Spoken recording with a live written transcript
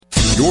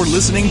You're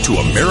listening to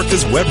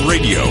America's Web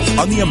Radio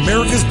on the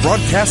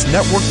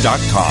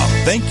AmericasBroadcastNetwork.com.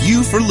 Thank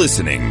you for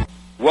listening.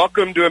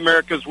 Welcome to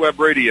America's Web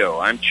Radio.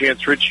 I'm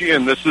Chance Richie,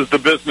 and this is the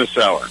Business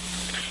Hour.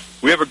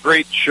 We have a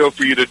great show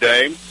for you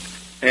today,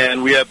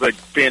 and we have a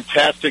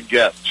fantastic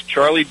guest.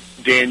 Charlie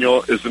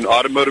Daniel is an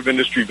automotive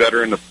industry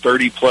veteran of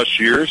 30-plus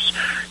years.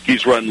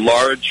 He's run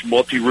large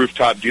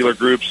multi-rooftop dealer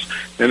groups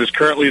and is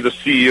currently the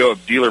CEO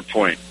of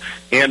DealerPointe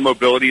and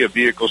Mobility, a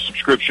vehicle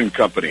subscription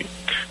company.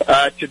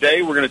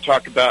 Today, we're going to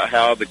talk about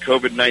how the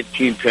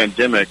COVID-19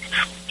 pandemic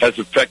has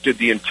affected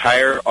the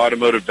entire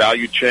automotive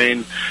value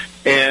chain,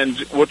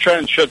 and we'll try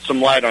and shed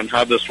some light on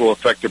how this will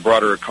affect the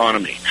broader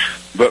economy.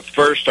 But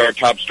first, our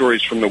top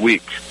stories from the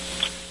week.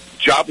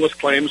 Jobless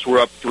claims were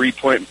up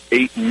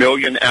 3.8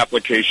 million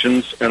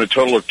applications, and a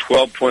total of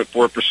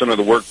 12.4% of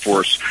the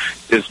workforce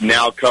is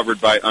now covered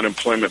by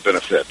unemployment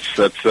benefits.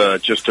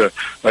 That's just a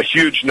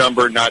huge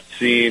number not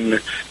seen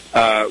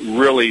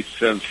really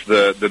since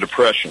the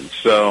Depression.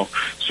 So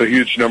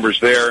huge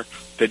numbers there.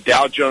 The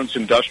Dow Jones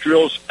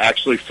Industrials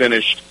actually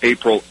finished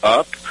April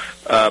up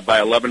by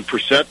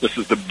 11%. This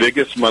is the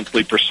biggest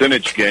monthly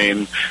percentage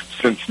gain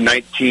since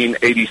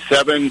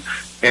 1987.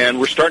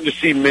 And we're starting to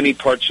see many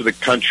parts of the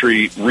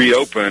country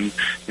reopen,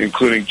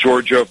 including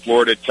Georgia,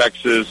 Florida,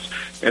 Texas,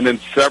 and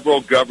then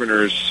several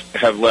governors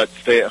have let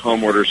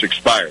stay-at-home orders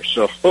expire.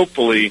 So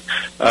hopefully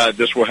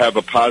this will have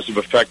a positive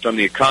effect on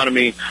the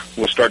economy.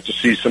 We'll start to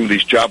see some of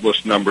these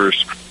jobless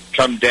numbers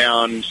come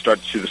down, start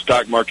to see the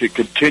stock market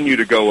continue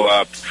to go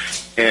up,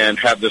 and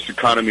have this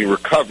economy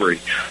recovery.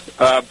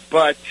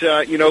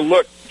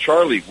 Look,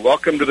 Charlie,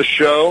 welcome to the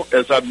show.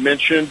 As I've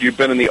mentioned, you've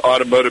been in the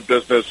automotive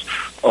business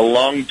a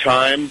long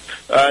time.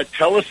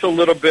 Tell us a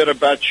little bit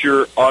about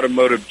your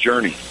automotive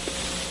journey.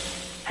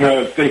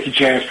 Thank you,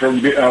 Chance, for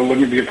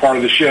letting me be a part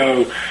of the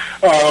show.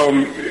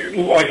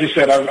 Like you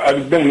said,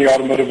 I've been in the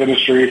automotive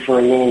industry for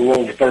a little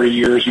over 30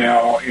 years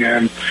now,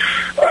 and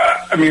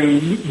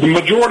the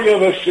majority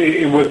of us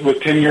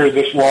with tenure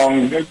this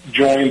long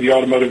joined the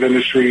automotive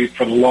industry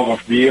for the love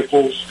of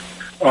vehicles.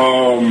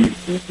 Mine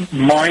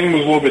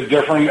was a little bit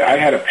different. I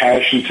had a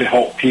passion to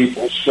help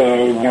people.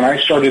 So when I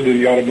started in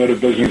the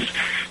automotive business,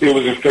 it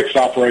was in fixed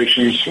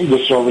operations, the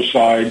service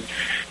side.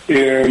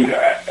 And,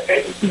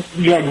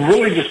 I've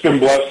really just been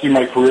blessed in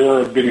my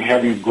career. I've been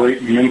having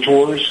great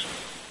mentors.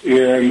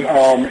 And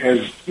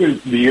as the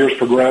years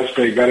progressed,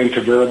 I got into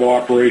variable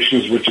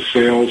operations, which is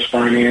sales,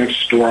 finance,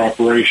 store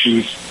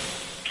operations,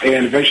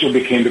 and eventually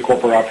became the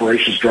corporate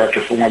operations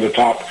director for one of the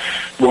top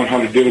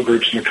 100 dealer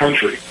groups in the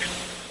country.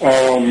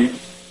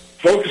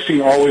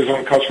 Focusing always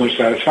on customer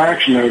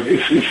satisfaction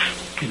is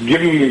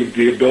giving me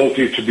the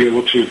ability to be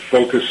able to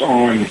focus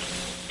on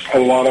a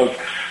lot of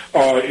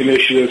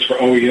initiatives for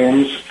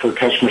OEMs for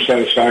customer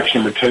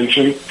satisfaction and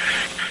retention,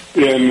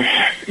 and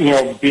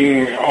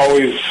being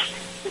always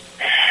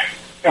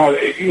on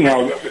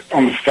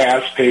the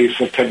fast pace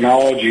of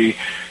technology.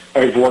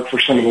 I've worked for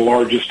some of the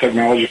largest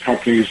technology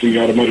companies in the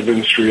automotive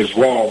industry as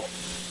well.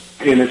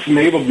 And it's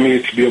enabled me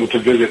to be able to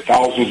visit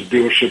thousands of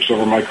dealerships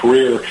over my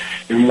career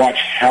and watch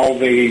how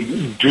they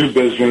do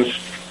business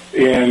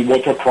and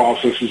what their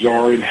processes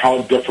are and how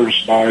it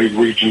differs by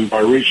region.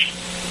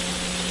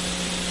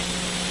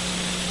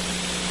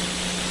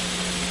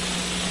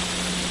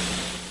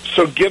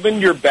 So given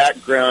your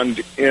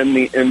background in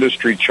the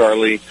industry,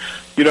 Charlie,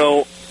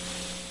 the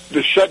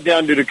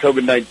shutdown due to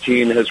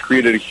COVID-19 has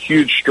created a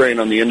huge strain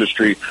on the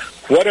industry.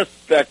 What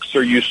effects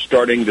are you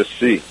starting to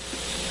see?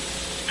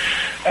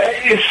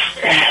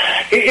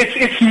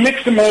 It's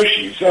mixed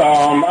emotions.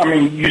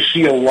 You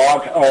see a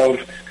lot of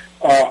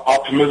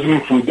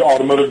optimism from the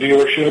automotive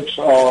dealerships.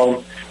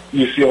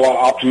 You see a lot of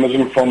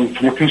optimism from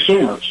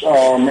consumers.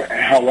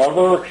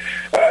 However,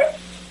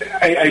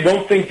 I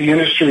don't think the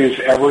industry has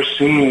ever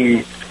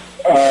seen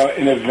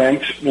an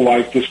event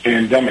like this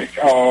pandemic.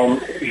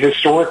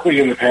 Historically,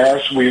 in the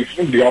past,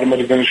 the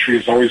automotive industry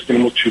has always been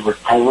able to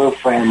recover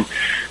from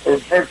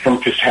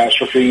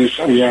catastrophes.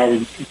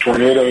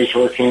 Tornadoes,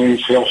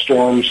 hurricanes,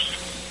 hailstorms.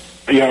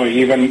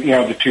 Even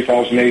the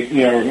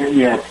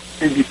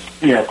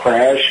 2008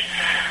 crash.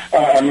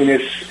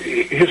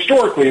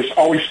 Historically, it's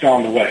always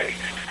found a way.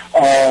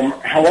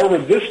 However,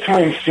 this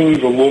time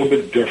seems a little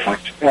bit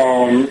different.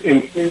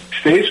 In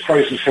today's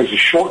crisis has a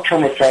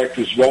short-term effect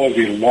as well as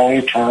a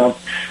long-term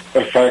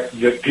effect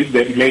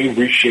that may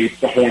reshape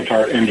the whole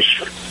entire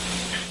industry.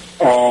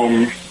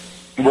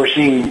 We're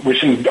seeing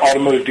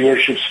automotive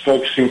dealerships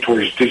focusing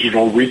towards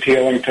digital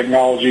retailing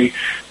technology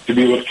to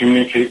be able to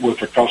communicate with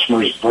their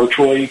customers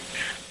virtually.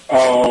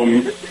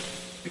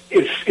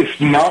 It's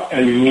not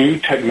a new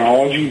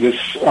technology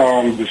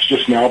that's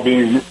just now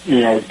being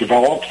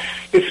developed.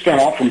 It's been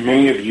out for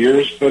many of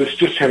years, but it's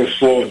just had a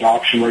slow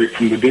adoption rate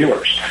from the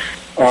dealers.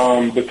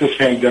 But this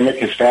pandemic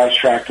has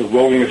fast-tracked the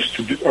willingness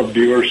of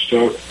dealers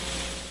to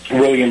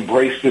really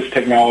embrace this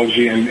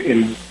technology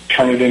and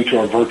turn it into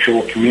a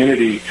virtual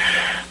community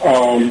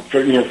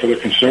for the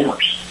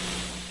consumers.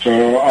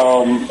 So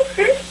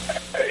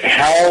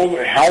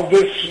how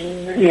this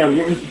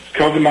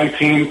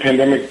COVID-19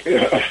 pandemic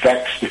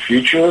affects the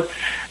future,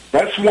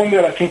 that's one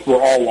that I think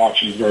we're all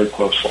watching very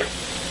closely.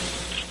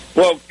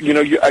 Well,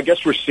 I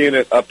guess we're seeing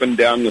it up and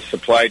down the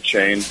supply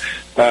chain.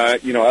 I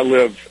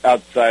live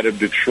outside of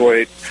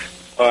Detroit.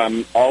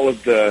 All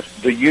of the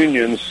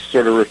unions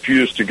sort of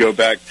refuse to go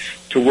back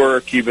to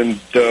work, even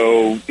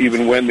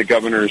when the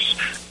governor's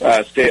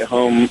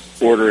stay-at-home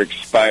order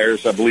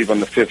expires, I believe, on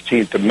the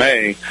 15th of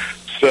May.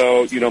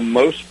 So,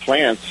 most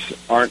plants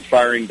aren't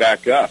firing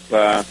back up.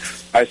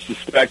 I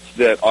suspect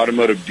that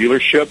automotive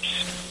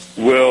dealerships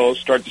will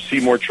start to see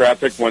more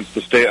traffic once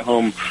the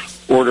stay-at-home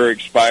order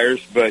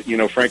expires. But,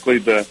 frankly,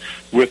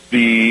 with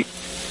the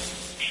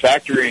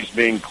factories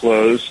being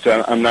closed,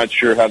 I'm not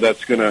sure how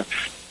that's going to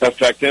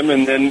affect them.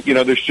 And then,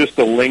 there's just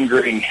a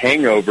lingering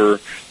hangover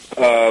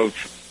of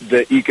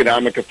the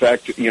economic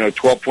effect.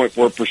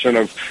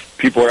 12.4% of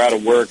people are out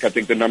of work. I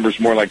think the number's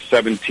more like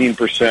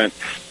 17%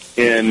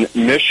 in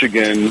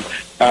Michigan.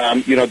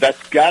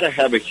 That's got to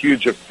have a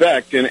huge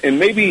effect. And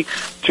maybe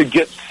to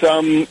get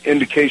some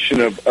indication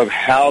of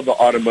how the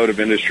automotive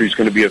industry is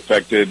going to be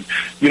affected,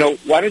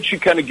 why don't you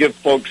kind of give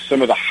folks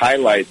some of the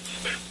highlights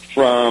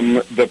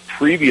from the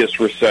previous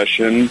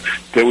recession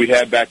that we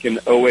had back in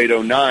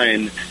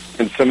 08-09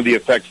 and some of the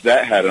effects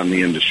that had on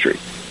the industry?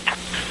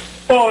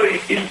 Well,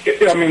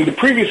 the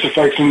previous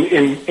effects,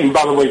 and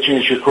by the way,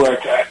 Chance, you're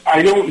correct.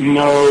 I don't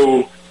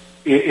know,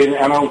 and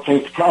I don't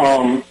think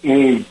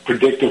any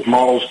predictive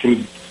models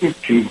can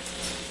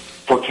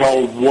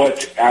foretell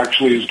what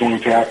actually is going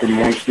to happen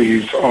once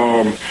these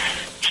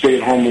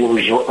stay-at-home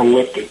orders are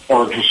lifted.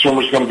 Are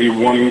consumers going to be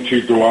wanting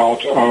to go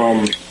out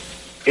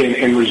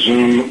and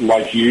resume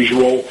like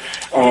usual?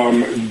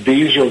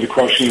 These are the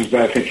questions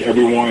that I think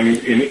everyone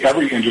in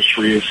every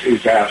industry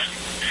is asking.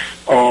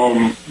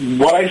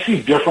 What I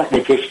see different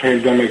with this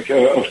pandemic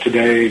of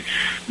today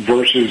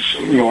versus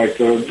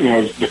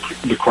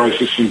the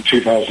crisis in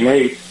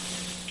 2008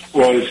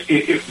 was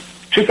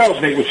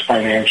 2008 was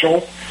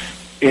financial,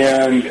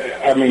 and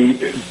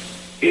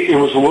it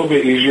was a little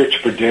bit easier to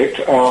predict.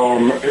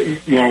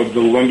 The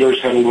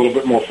lenders had a little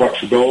bit more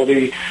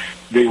flexibility.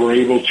 They were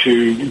able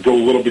to go a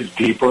little bit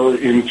deeper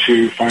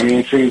into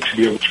financing to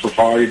be able to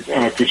provide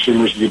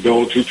consumers the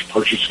ability to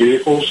purchase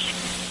vehicles.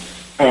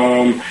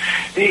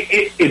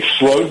 It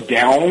slowed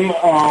down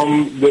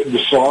the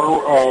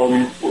SAR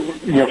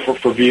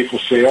for vehicle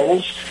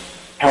sales.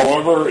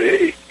 However,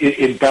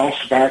 it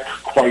bounced back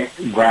quite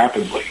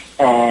rapidly.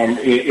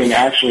 And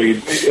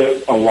actually,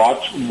 a lot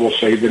will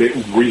say that it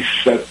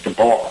reset the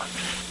bar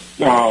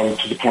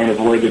to the point of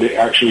where that it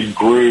actually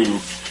grew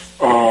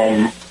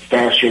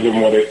faster than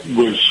what it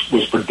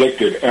was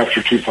predicted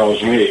after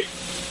 2008.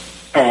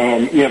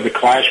 The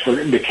cash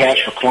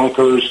for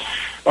clunkers.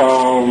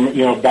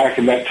 Back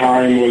in that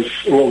time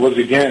was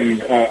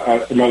again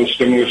another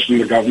stimulus from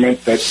the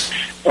government that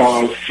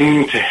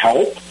seemed to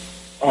help,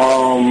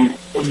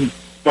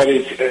 but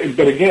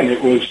again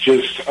it was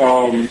just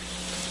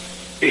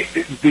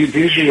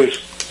these are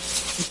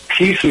just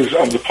pieces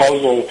of the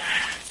puzzle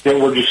that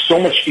were just so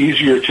much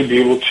easier to be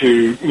able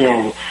to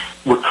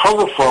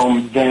recover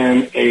from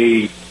than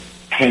a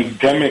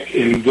pandemic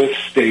in this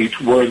state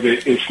where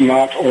it's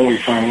not only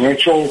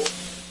financial,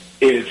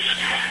 it's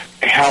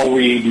how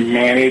we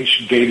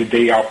manage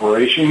day-to-day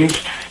operations.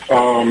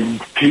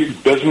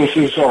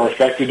 Businesses are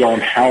affected on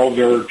how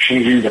they're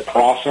changing the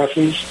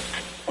processes.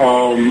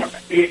 And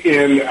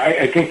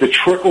I think the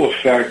trickle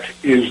effect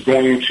is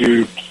going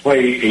to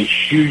play a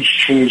huge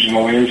change in the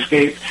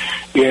landscape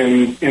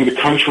in the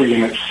country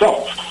in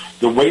itself.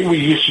 The way we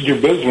used to do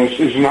business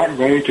is not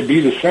going to be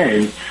the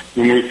same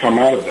when we come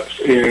out of this.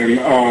 And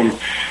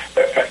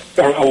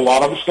a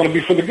lot of it's going to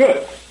be for the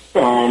good.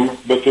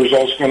 But there's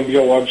also going to be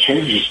a lot of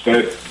changes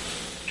that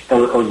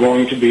are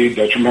going to be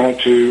detrimental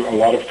to a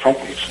lot of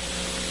companies.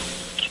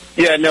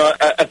 Yeah, no,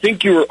 I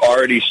think you were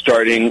already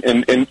starting,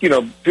 and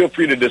feel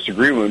free to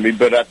disagree with me,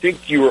 but I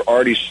think you were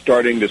already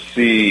starting to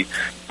see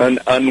an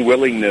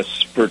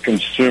unwillingness for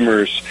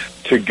consumers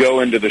to go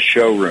into the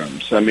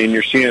showrooms.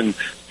 You're seeing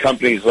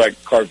companies like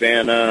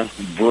Carvana,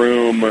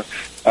 Vroom,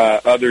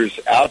 others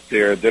out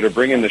there that are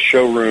bringing the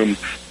showroom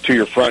to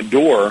your front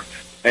door,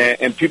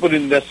 and people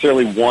didn't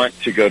necessarily want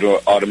to go to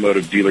an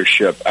automotive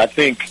dealership. I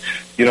think,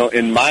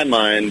 in my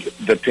mind,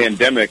 the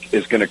pandemic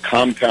is going to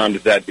compound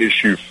that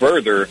issue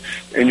further,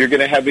 and you're going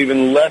to have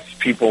even less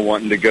people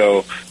wanting to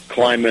go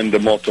climb into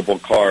multiple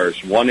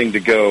cars, wanting to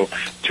go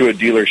to a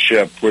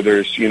dealership where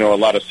there's, a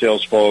lot of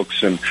sales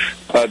folks and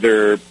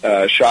other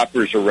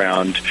shoppers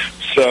around.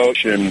 So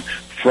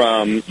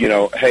from,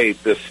 hey,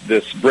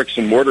 this bricks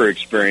and mortar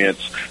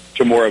experience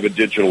to more of a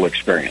digital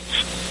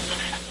experience.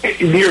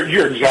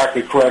 You're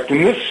exactly correct,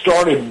 and this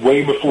started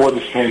way before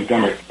this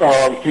pandemic.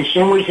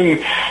 Consumers in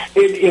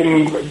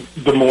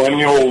the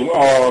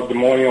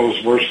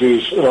millennials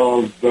versus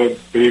the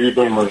baby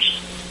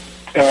boomers.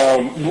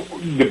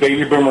 The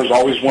baby boomers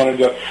always wanted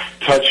to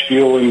touch,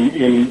 feel,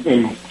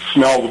 and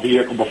smell the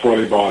vehicle before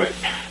they bought it.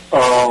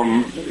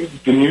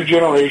 The new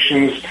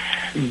generations,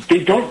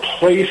 they don't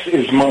place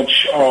as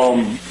much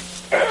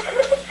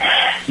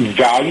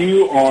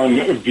value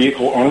on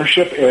vehicle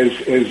ownership as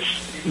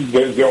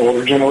the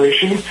older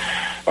generation.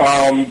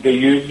 They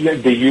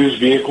use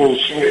vehicles,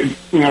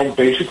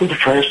 basically for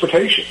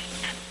transportation.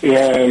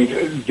 And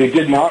they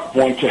did not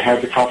want to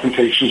have the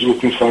confrontations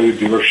with inside the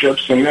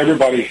dealerships. And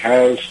everybody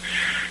has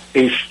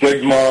a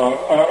stigma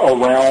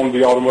around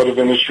the automotive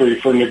industry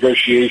for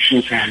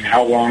negotiations and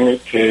how long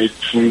it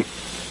takes. And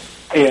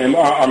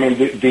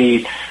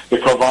the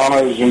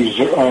Carvanas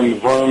and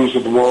Vroms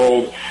of the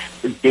world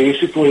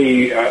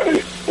basically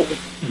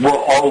were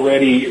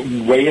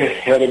already way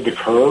ahead of the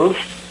curve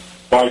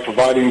by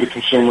providing the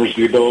consumers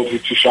the ability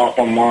to shop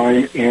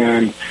online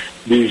and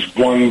these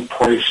one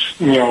price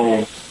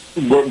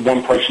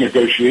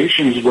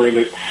negotiations where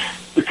the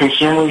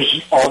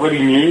consumers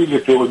already knew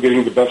that they were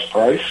getting the best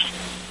price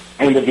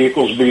and the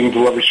vehicles being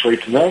delivered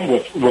straight to them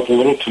with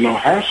little to no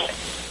hassle.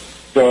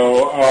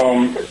 So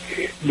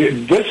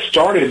this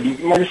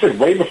started, like I said,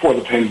 way before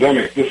the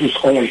pandemic. This has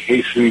only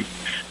hastened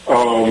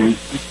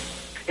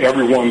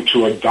everyone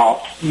to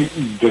adopt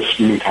this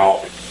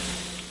mentality.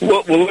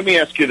 Well, let me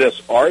ask you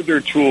this. Are there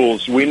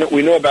tools, we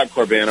know about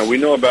Carvana, we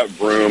know about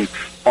Vroom,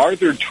 are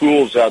there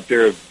tools out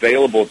there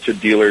available to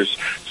dealers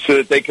so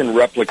that they can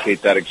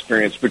replicate that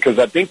experience? Because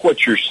I think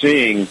what you're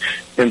seeing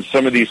in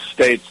some of these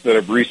states that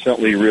have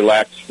recently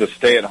relaxed the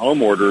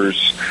stay-at-home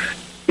orders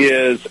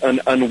is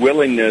an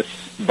unwillingness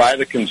by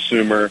the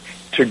consumer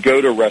to go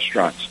to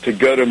restaurants, to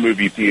go to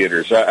movie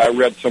theaters. I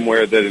read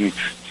somewhere that in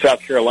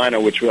South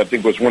Carolina, which I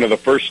think was one of the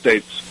first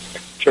states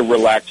to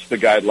relax the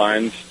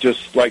guidelines,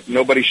 just like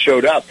nobody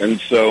showed up. And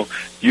so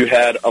you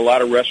had a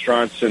lot of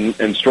restaurants and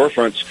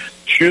storefronts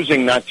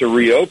choosing not to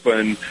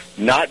reopen,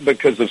 not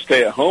because of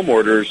stay-at-home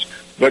orders,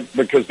 but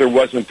because there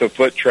wasn't the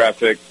foot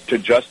traffic to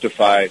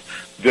justify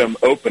them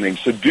opening.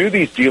 So do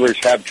these dealers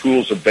have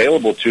tools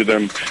available to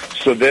them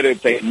so that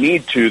if they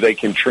need to, they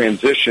can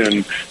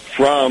transition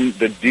from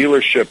the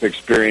dealership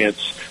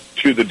experience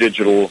to the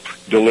digital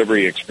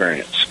delivery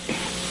experience?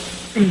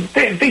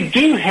 They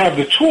do have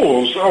the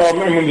tools.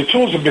 The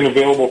tools have been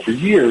available for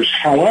years.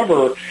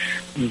 However,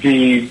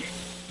 the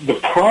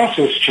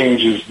process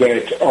changes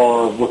that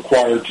are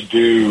required to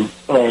do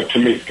to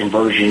make the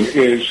conversion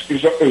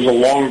is a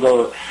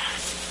longer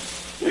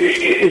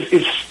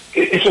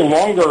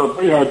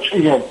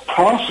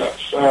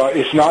process.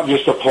 It's not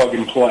just a plug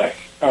and play.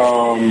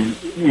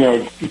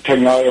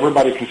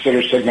 Everybody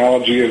considers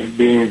technology as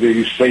being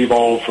the save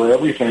all for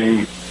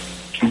everything.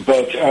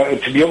 But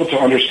to be able to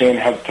understand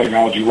how the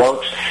technology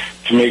works,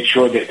 to make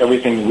sure that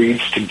everything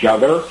reads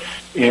together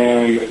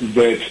and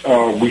that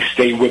we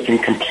stay within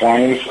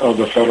compliance of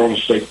the federal and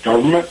state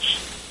governments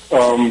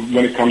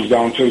when it comes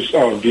down to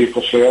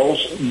vehicle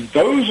sales,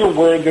 those are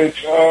where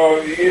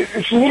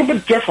it's a little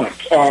bit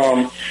different.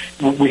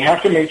 We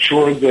have to make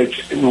sure that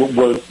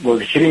we're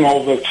hitting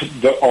all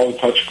the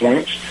touch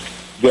points,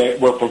 that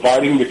we're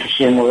providing the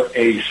consumer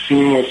a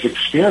seamless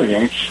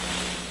experience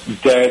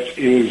that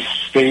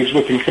stays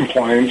within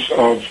compliance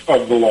of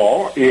the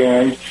law,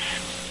 and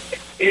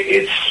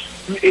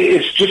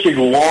it's just a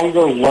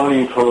longer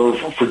learning curve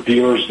for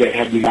dealers that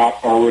have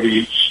not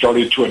already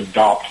started to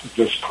adopt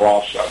this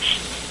process.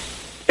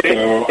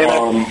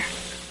 So,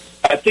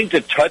 I think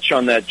to touch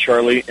on that,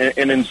 Charlie,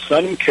 and in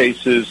some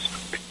cases,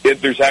 if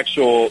there's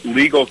actual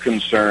legal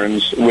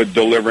concerns with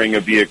delivering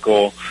a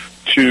vehicle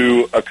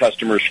to a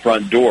customer's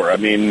front door. I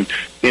mean,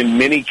 in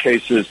many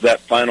cases, that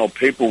final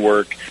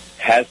paperwork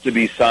has to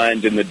be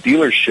signed in the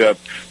dealership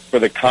for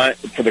the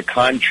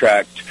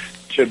contract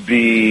to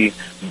be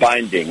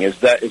binding. Is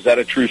that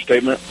a true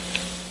statement?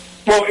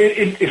 Well,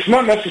 it's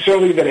not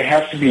necessarily that it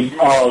has to be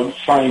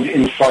signed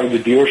inside the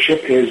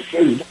dealership.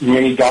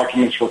 Many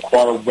documents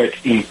require wet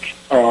ink.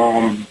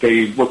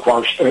 They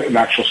require an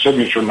actual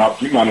signature,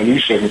 not an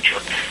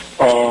e-signature.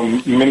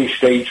 Many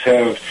states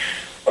have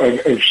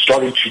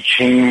started to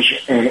change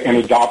and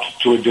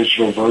adopt to a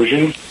digital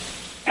version.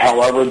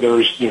 However,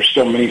 there's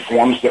still many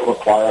forms that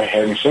require a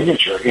hand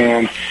signature,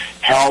 and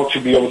how to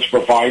be able to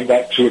provide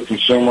that to a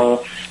consumer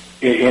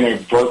in a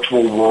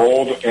virtual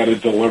world at a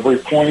delivery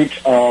point.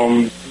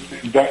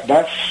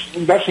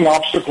 That's an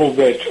obstacle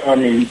that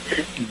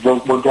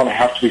we're going to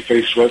have to be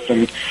faced with,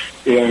 and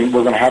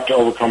we're going to have to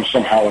overcome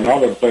somehow or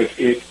another. But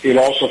it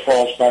also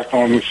falls back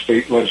on the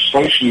state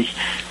legislations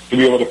to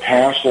be able to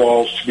pass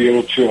laws to be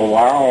able to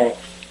allow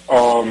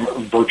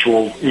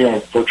virtual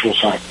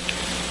signing.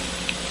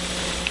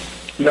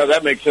 No,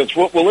 that makes sense.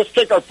 Well, let's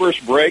take our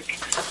first break.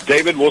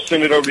 David, we'll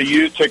send it over to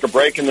you, take a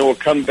break, and then we'll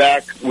come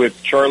back with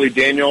Charlie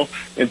Daniel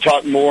and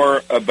talk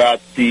more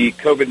about the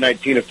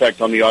COVID-19 effect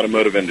on the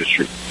automotive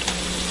industry.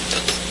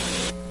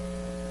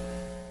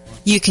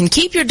 You can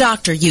keep your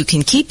doctor, you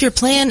can keep your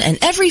plan, and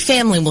every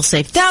family will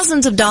save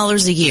thousands of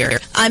dollars a year.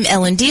 I'm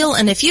Ellen Deal,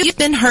 and if you've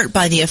been hurt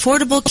by the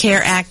Affordable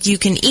Care Act, you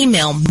can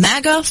email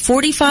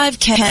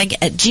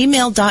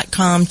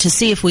MAGA45CAG@gmail.com to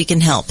see if we can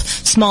help.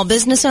 Small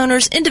business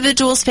owners,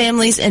 individuals,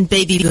 families, and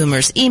baby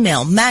boomers.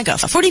 Email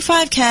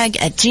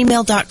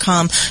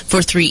MAGA45CAG@gmail.com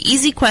for 3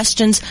 easy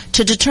questions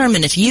to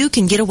determine if you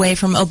can get away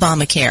from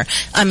Obamacare.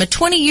 I'm a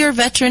 20-year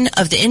veteran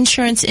of the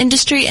insurance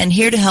industry and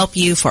here to help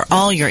you for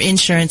all your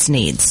insurance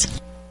needs.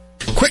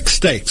 Quick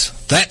States,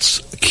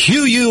 That's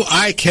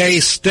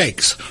QUIK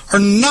Stakes are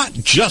not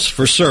just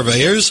for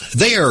surveyors.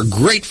 They are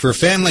great for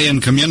family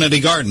and community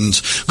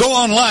gardens. Go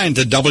online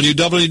to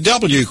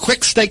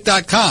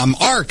www.quickstake.com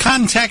or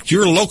contact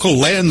your local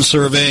land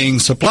surveying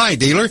supply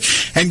dealer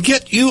and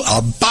get you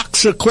a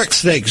box of Quick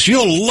Stakes.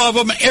 You'll love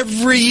them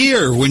every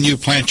year when you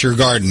plant your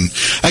garden.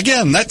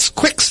 Again, that's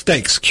Quick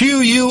Stakes,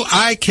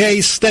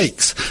 QUIK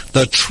Stakes,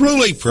 the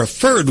truly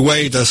preferred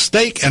way to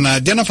stake and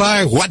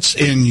identify what's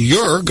in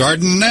your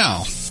garden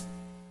now.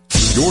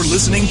 You're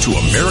listening to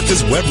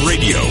America's Web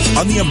Radio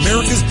on the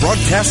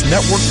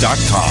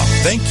AmericasBroadcastNetwork.com.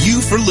 Thank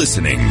you for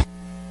listening.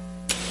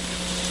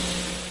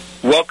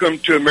 Welcome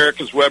to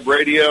America's Web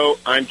Radio.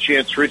 I'm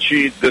Chance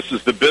Richie. This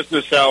is the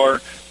Business Hour.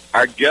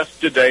 Our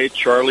guest today,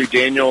 Charlie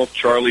Daniel.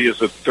 Charlie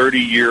is a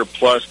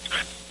 30-year-plus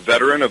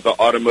veteran of the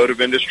automotive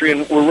industry,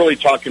 and we're really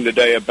talking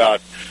today about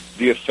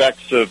the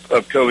effects of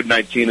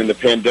COVID-19 and the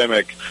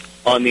pandemic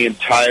on the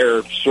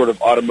entire sort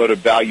of automotive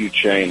value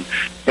chain.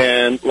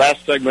 And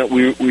last segment,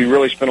 we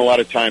really spent a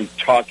lot of time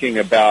talking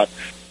about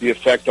the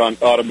effect on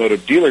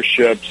automotive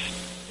dealerships,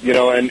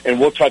 and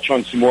we'll touch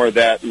on some more of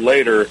that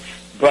later.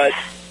 But,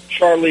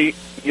 Charlie,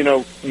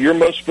 you're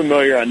most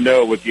familiar, I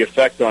know, with the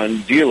effect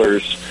on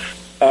dealers,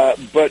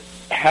 but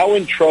how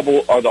in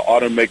trouble are the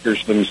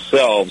automakers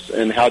themselves,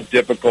 and how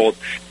difficult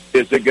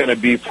is it going to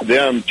be for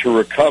them to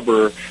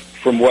recover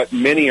from what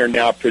many are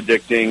now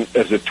predicting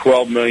as a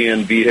 12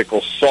 million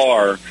vehicle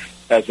SAAR,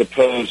 as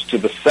opposed to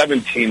the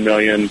 17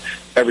 million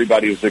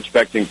everybody was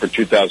expecting for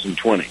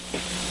 2020?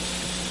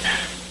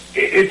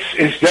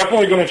 It's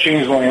definitely going to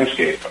change the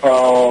landscape.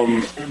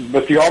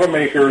 But the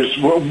automakers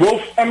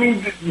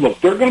look,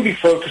 they're going to be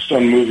focused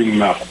on moving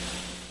metal.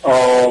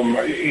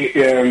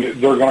 And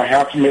they're going to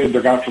have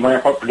to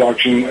ramp up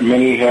production.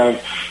 Many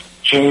have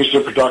changed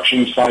their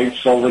production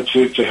sites over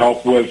to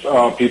help with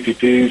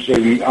PPPs,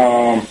 and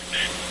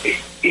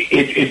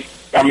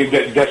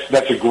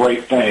that's a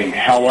great thing.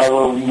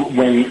 However,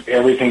 when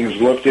everything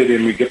is lifted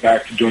and we get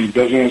back to doing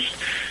business,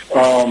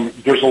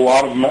 there's a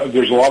lot of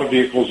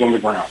vehicles on the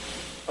ground.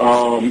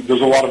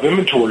 There's a lot of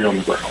inventory on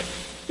the ground,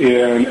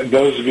 and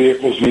those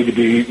vehicles need to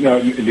be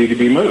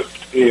moved.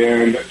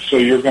 And so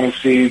you're going to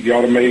see the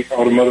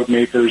automotive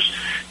makers,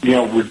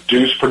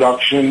 reduce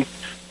production,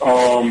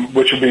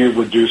 which will be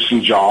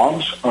reducing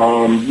jobs. A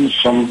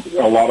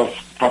lot of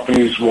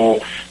companies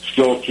will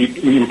still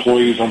keep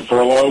employees on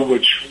furlough,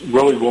 which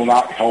really will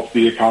not help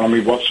the economy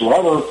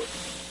whatsoever.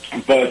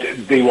 But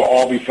they will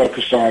all be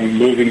focused on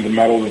moving the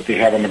metal that they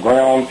have on the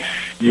ground.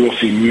 You will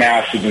see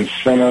massive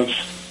incentives.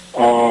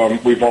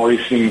 We've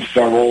already seen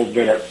several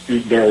that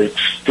are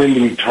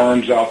extending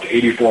terms out to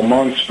 84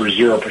 months for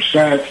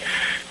 0%,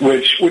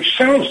 which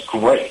sounds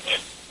great.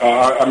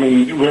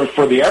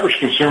 For the average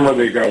consumer,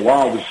 they go,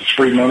 "Wow, this is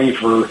free money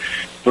for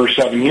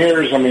 7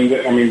 years."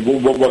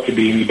 What could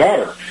be any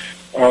better?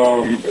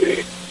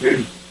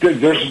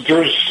 There's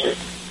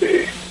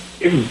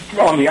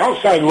on the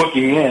outside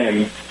looking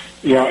in,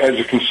 as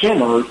a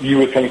consumer, you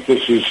would think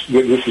this is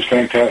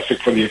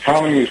fantastic for the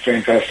economy, it's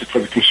fantastic for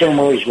the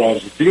consumer as well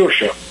as the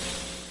dealership.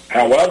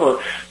 However,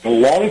 the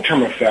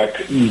long-term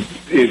effect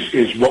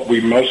is what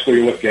we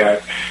mostly look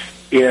at,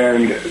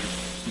 and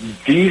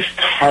these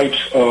types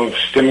of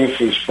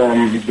stimuluses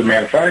from the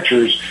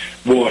manufacturers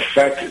will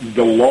affect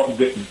the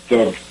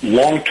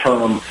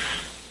long-term,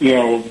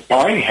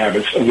 buying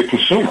habits of the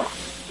consumer.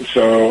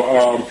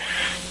 So,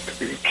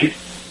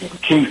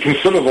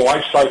 consider the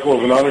life cycle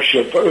of an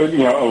ownership,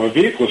 of a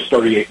vehicle is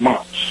 38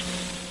 months.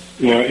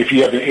 If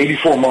you have an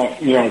 84-month,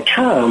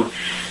 term,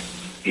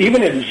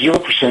 even at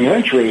 0%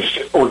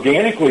 interest,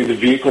 organically the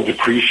vehicle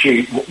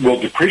will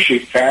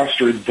depreciate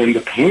faster than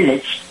the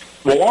payments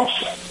will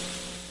offset.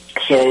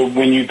 So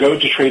when you go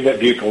to trade that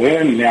vehicle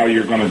in, now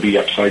you're going to be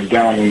upside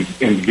down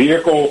in the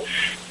vehicle.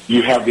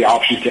 You have the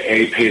option to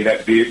pay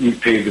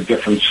the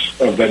difference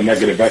of that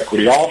negative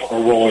equity off,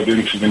 or roll it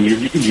into the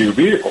new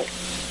vehicle.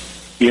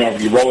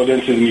 If you roll it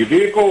into the new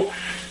vehicle,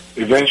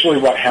 eventually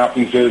what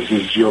happens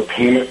is your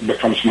payment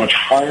becomes much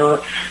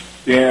higher,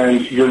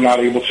 and you're not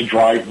able to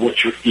drive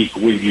what you're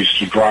equally used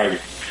to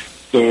driving.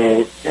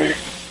 So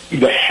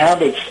the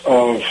habits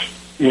of,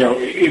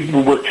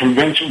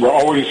 we're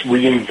always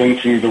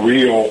reinventing the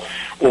wheel,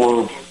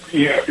 or,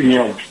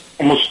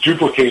 almost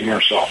duplicating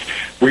ourselves.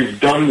 We've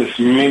done this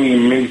many,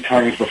 many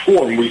times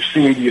before, and we've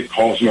seen the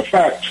cause and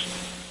effects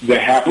that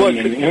happen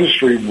in the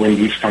industry when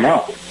these come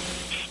out.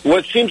 Well,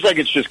 it seems like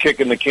it's just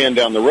kicking the can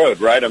down the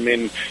road, right?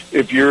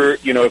 If you're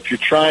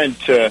trying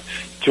to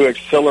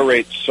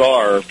accelerate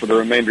SAAR for the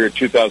remainder of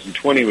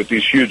 2020 with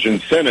these huge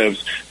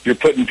incentives, you're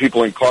putting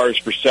people in cars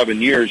for 7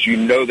 years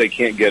they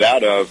can't get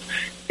out of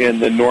in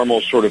the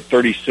normal sort of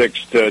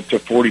 36 to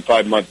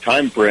 45-month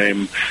time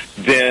frame,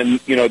 then,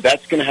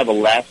 that's going to have a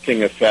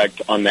lasting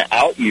effect on the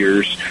out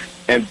years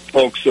and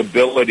folks'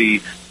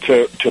 ability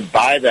to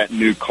buy that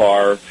new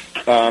car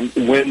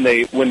when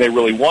they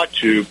really want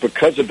to,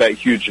 because of that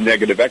huge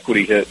negative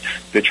equity hit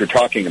that you're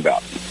talking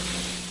about.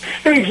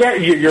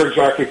 Exactly, you're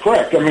exactly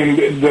correct. The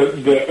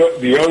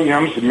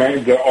OEMs,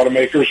 the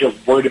automakers are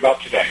worried about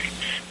today.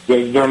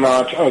 They're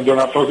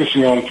not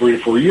focusing on 3 to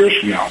 4 years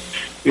from now.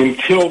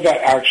 Until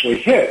that actually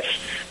hits,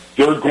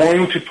 they're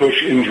going to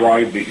push and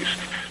drive these.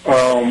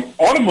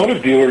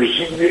 Automotive dealers,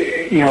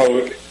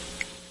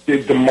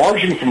 the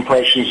margin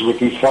compressions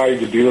with inside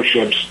the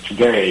dealerships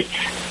today,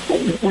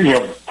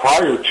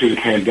 prior to the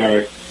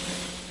pandemic,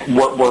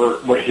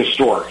 were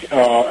historic.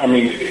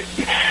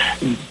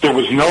 There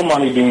was no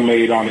money being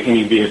made on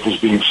any vehicles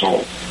being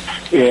sold,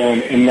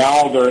 and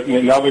now they're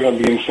going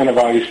to be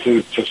incentivized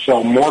to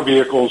sell more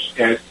vehicles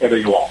at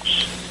a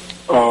loss.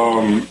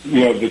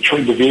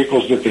 The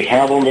vehicles that they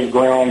have on the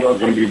ground are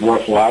going to be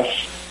worth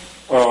less.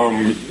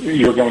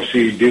 You're going to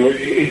see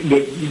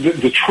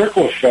the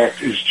trickle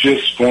effect is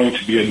just going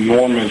to be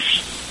enormous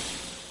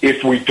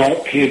if we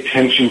don't pay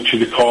attention to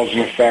the cause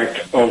and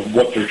effect of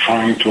what they're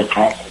trying to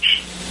accomplish.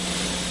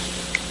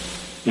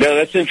 No,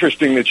 that's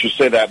interesting that you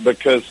say that,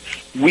 because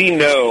we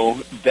know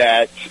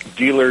that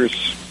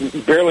dealers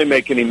barely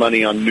make any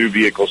money on new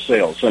vehicle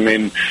sales. I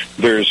mean,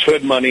 there's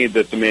hood money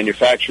that the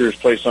manufacturers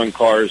place on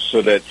cars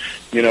so that,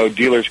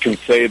 dealers can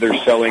say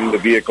they're selling the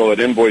vehicle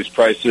at invoice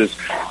prices.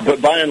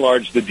 But by and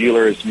large, the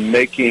dealer is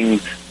making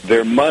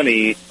their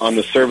money on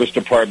the service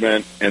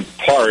department and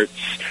parts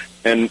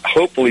and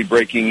hopefully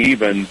breaking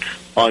even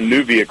on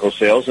new vehicle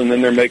sales, and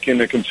then they're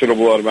making a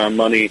considerable amount of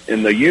money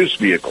in the used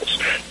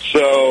vehicles.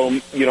 So,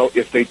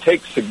 if they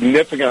take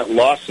significant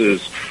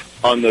losses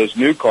on those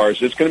new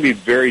cars, it's going to be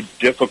very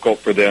difficult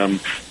for them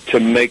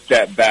to make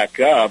that back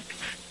up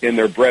in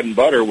their bread and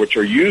butter, which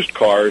are used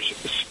cars,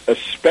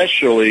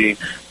 especially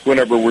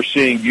whenever we're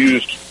seeing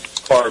used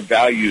car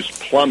values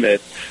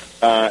plummet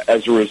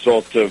as a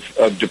result of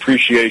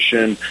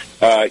depreciation.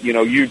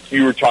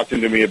 You were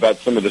talking to me about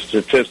some of the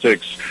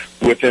statistics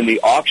within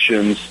the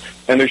auctions,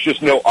 and there's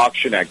just no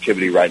auction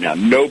activity right now.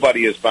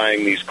 Nobody is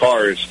buying these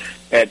cars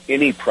at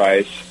any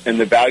price, and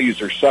the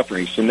values are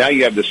suffering. So now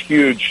you have this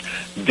huge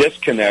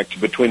disconnect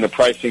between the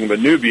pricing of a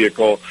new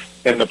vehicle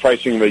and the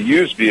pricing of a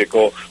used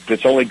vehicle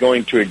that's only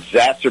going to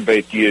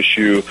exacerbate the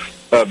issue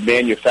of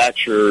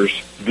manufacturers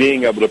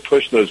being able to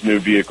push those new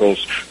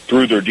vehicles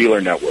through their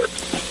dealer network.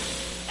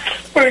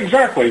 Well,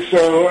 exactly.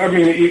 So,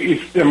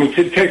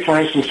 to take, for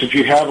instance, if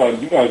you have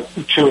a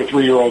 2 or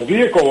 3 year old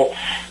vehicle,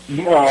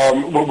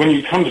 when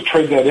you come to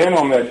trade that in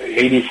on that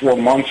 84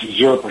 months at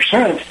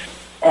 0%,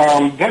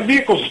 that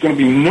vehicle is going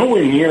to be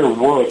nowhere near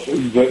worth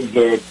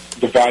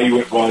the value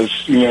it was,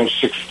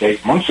 6 to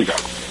 8 months ago.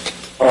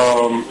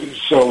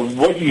 So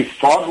what you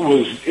thought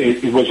was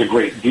a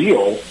great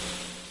deal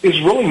is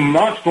really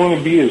not going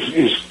to be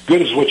as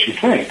good as what you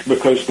think,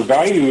 because the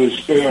value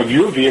of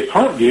your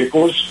current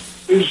vehicle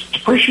is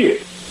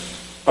depreciated,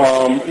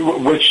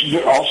 which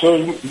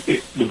also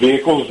the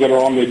vehicles that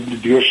are on the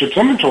dealership's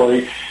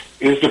inventory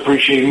is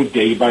depreciating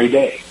day by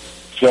day.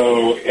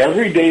 So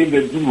every day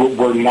that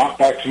we're not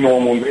back to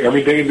normal,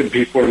 every day that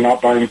people are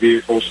not buying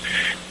vehicles,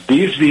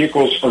 these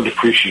vehicles are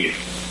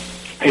depreciating.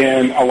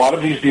 And a lot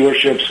of these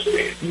dealerships,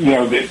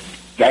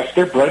 that's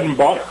their bread and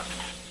butter.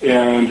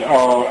 And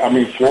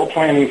floor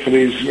planning for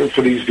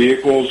these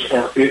vehicles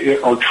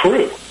are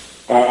true.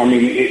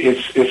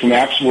 It's an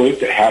absolute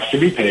that has to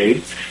be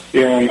paid,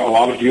 and a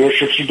lot of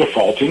dealerships are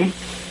defaulting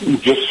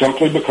just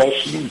simply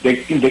because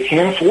they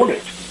can't afford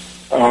it.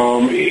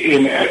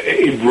 And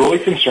it really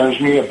concerns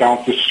me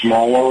about the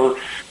smaller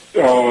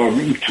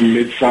to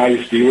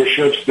mid-sized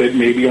dealerships that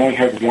maybe only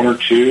have one or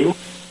two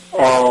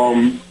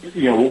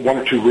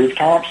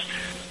rooftops.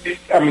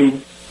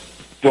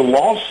 The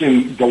loss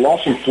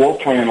in floor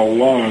plan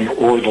alone,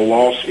 or the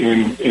loss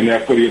in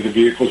equity of the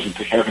vehicles that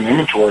they have in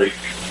inventory,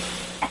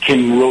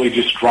 can really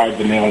just drive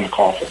the nail in the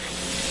coffin.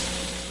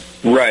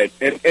 Right.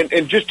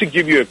 And just to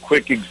give you a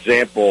quick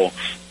example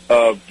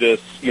of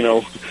this,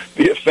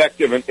 the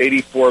effect of an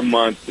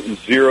 84-month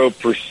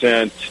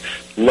 0%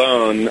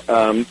 loan,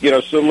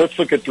 so let's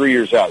look at 3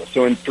 years out.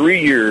 So in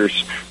 3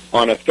 years,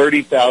 on a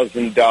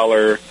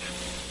 $30,000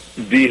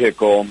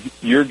 vehicle,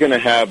 you're going to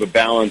have a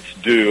balance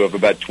due of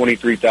about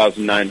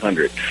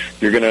 $23,900.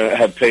 You're going to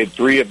have paid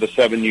 3 of the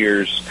 7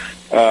 years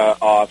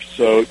off,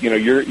 so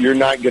you're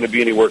not going to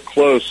be anywhere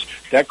close.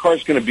 That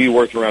car's going to be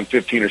worth around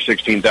 $15,000 or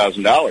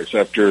 $16,000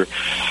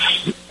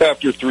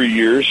 after 3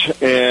 years,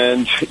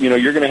 and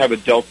you're going to have a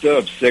delta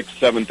of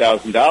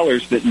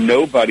 $6,000-$7,000 that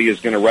nobody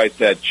is going to write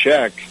that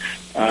check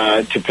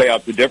to pay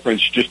out the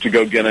difference just to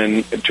go get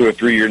into a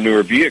 3-year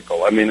newer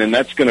vehicle. And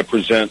that's going to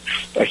present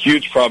a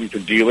huge problem for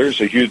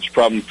dealers, a huge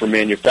problem for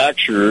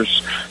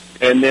manufacturers.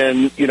 And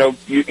then,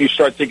 you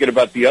start thinking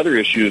about the other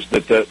issues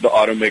that the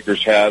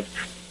automakers have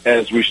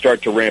as we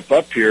start to ramp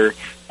up here.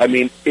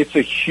 It's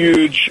a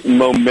huge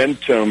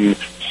momentum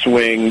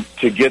swing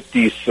to get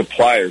these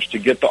suppliers, to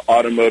get the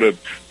automotive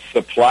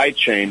supply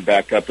chain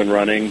back up and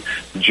running,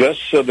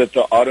 just so that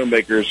the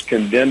automakers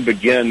can then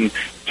begin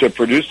to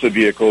produce the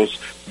vehicles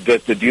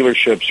that the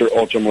dealerships are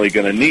ultimately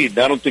going to need. And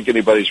I don't think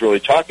anybody's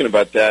really talking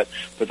about that,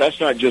 but that's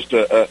not just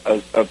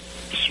a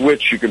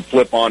switch you can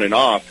flip on and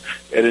off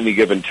at any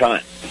given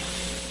time.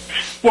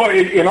 Well,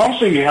 and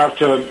also you have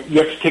to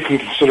take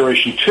into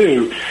consideration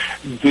too,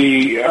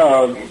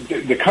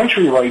 the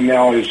country right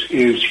now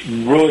is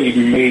really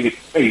made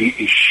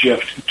a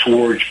shift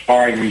towards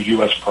buying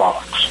U.S.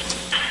 products.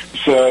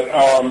 So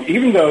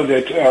even though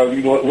that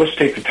let's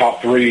take the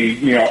top three,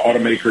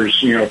 automakers,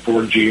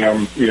 Ford,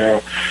 GM,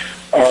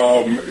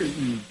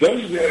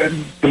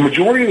 the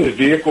majority of the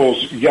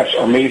vehicles, yes,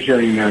 are made here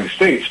in the United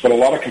States, but a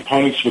lot of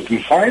components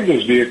inside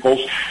those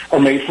vehicles are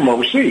made from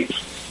overseas.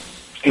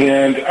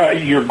 And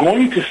you're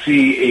going to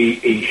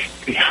see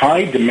a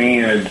high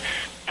demand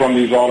from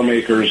these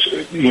automakers,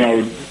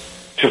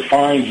 to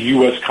find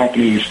U.S.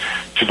 companies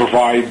to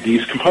provide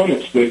these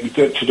components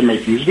to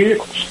make these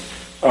vehicles.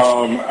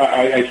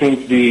 I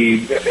think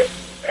the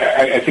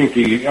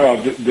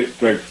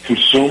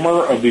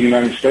consumer of the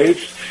United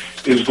States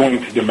is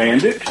going to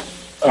demand it.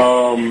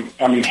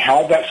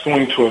 How that's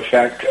going to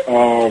affect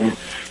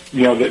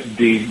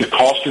the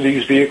cost of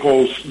these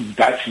vehicles,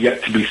 that's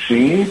yet to be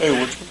seen.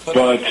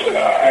 But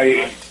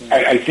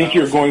I think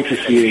you're going to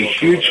see a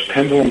huge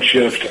pendulum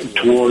shift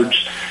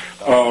towards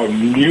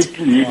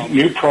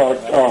new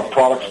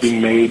products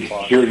being made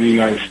here in the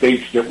United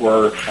States that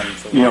were,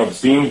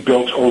 being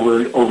built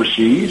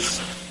overseas,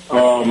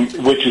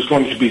 which is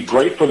going to be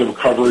great for the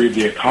recovery of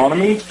the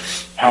economy.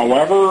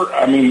 However,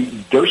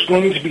 there's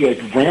going to be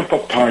a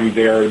ramp-up time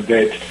there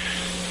that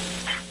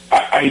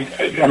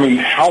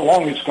how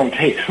long it's going to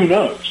take, who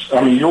knows?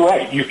 You're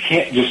right. You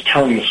can't just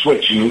turn the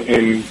switch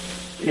and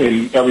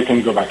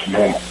everything go back to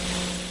normal.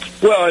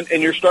 Well,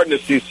 and you're starting to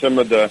see some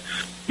of the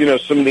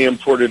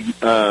imported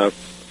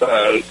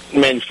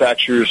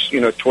manufacturers.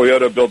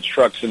 Toyota builds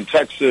trucks in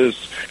Texas.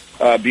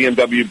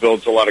 BMW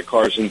builds a lot of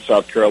cars in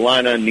South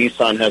Carolina.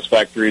 Nissan has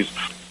factories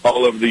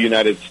all over the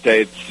United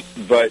States.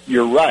 But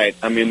you're right.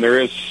 There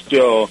is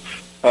still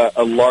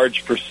a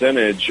large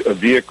percentage of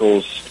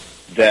vehicles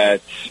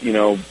that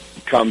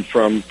come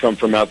from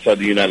outside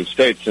the United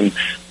States, and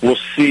we'll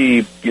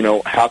see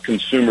how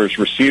consumers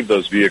receive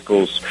those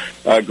vehicles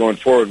going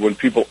forward when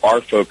people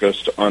are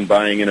focused on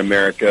buying in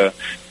America,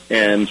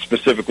 and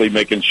specifically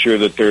making sure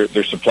that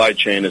their supply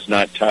chain is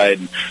not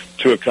tied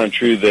to a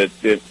country that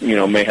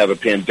may have a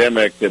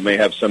pandemic, that may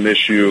have some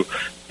issue,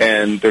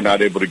 and they're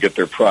not able to get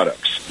their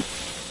products.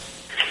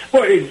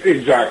 Well,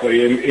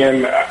 exactly,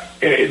 and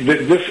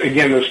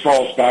this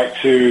falls back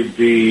to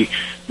the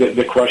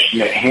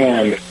question at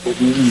hand.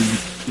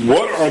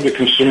 What are the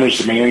consumers'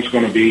 demands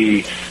going to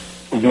be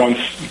once,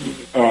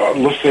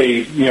 let's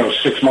say,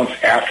 6 months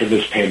after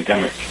this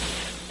pandemic,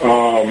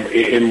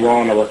 and we're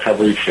on a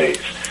recovery phase?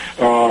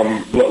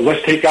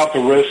 Let's take out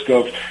the risk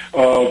of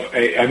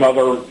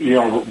another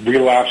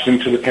relapse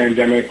into the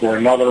pandemic, or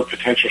another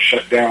potential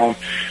shutdown,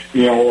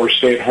 or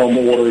stay-at-home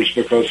orders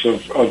because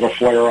of a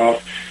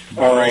flare-up.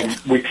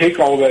 We take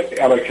all that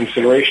out of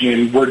consideration,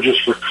 and we're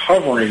just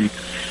recovering.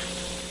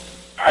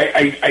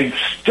 I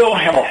still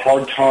have a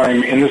hard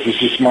time, and this is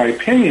just my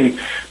opinion,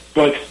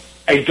 but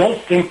I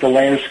don't think the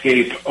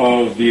landscape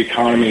of the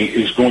economy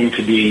is going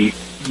to be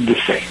the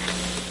same.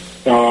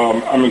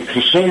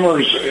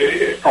 Consumers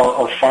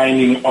are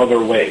finding other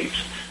ways.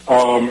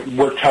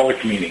 We're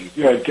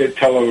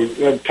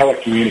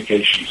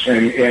telecommunications,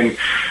 and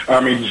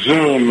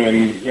Zoom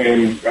and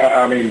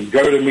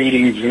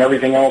GoToMeetings and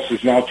everything else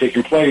is now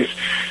taking place,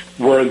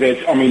 where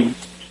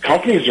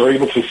companies are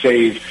able to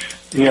save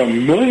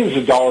millions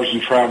of dollars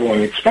in travel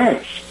and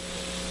expense.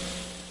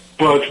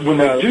 But when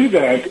they do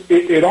that,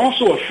 it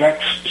also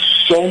affects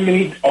so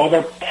many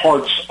other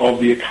parts of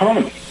the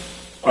economy.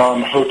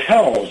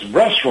 Hotels,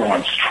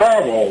 restaurants,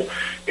 travel,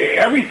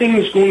 everything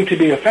is going to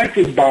be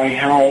affected by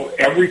how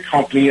every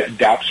company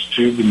adapts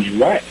to the new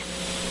way.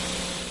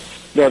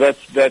 No,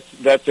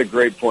 that's a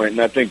great point,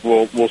 and I think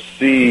we'll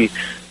see.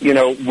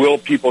 Will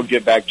people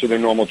get back to their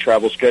normal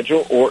travel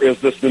schedule, or is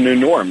this the new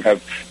norm?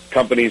 Have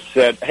companies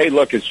said, "Hey,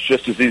 look, it's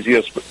just as easy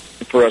as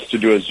for us to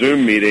do a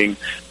Zoom meeting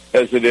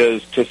as it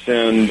is to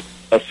send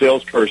a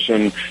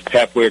salesperson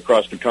halfway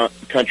across the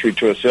country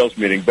to a sales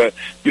meeting." But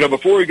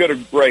before we go to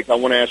break, I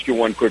want to ask you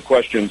one quick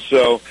question.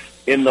 So,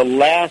 in the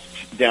last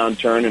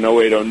downturn in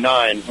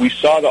 08-09, we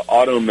saw the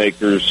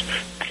automakers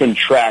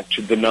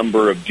contract the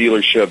number of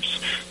dealerships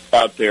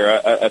out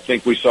there. I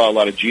think we saw a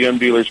lot of GM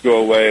dealers go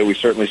away. We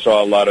certainly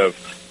saw a lot of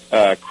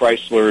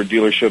Chrysler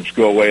dealerships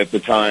go away at the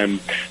time.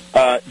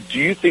 Do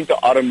you think the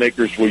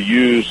automakers will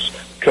use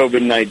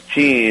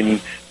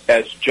COVID-19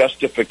 as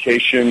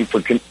justification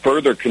for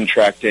further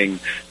contracting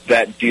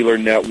that dealer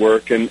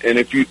network? And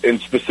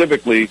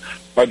specifically,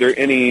 are there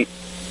any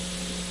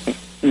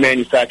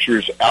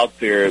manufacturers out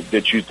there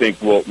that you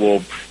think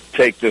will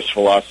take this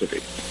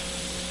philosophy?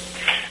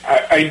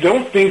 I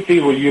don't think they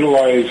will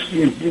utilize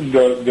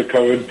the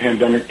COVID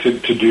pandemic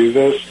to do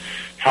this.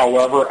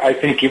 However, I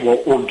think it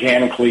will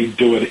organically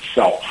do it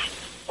itself.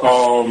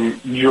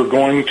 You're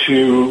going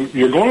to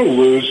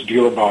lose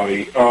dealer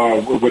body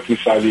within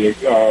inside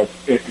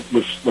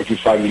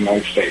the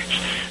United States.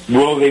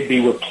 Will they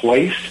be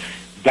replaced?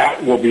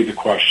 that will be the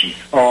question.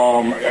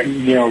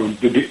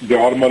 The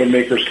automotive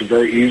makers could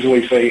very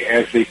easily say,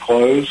 as they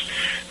close,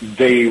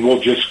 they will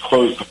just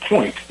close the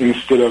point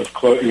instead of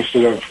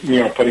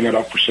putting it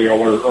up for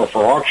sale or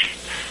for auction.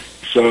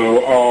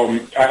 So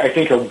I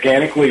think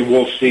organically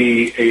we'll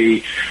see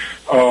a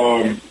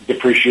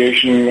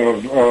depreciation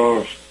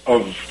of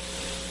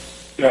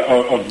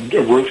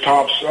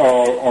rooftops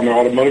on the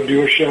automotive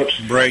dealerships,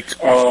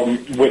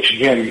 which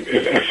again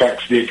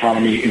affects the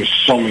economy in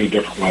so many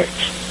different ways.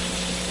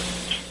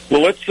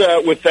 Well, let's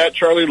with that,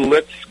 Charlie,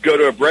 let's go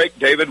to a break.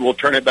 David, we'll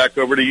turn it back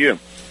over to you.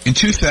 In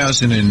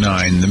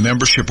 2009, the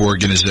membership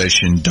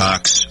organization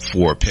Docs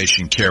for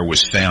Patient Care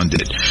was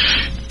founded.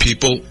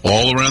 People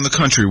all around the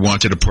country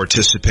wanted to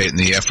participate in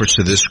the efforts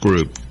of this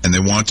group, and they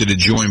wanted to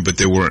join, but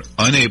they were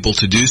unable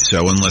to do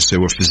so unless they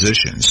were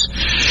physicians.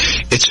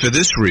 It's for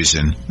this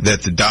reason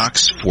that the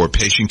Docs for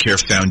Patient Care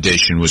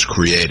Foundation was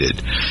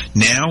created.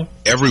 Now,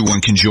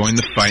 everyone can join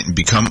the fight and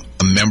become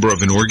a member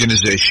of an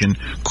organization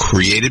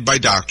created by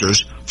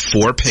doctors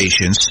for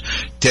patients,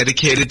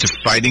 dedicated to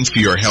fighting for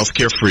your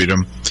healthcare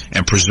freedom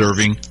and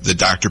preserving the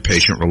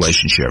doctor-patient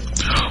relationship.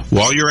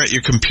 While you're at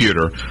your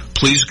computer,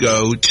 please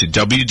go to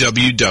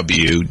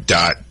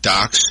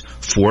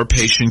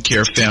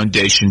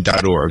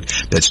www.docs4patientcarefoundation.org.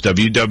 That's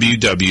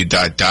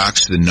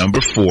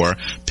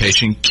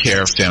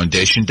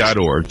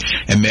www.docs4patientcarefoundation.org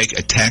and make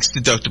a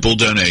tax-deductible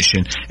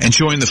donation and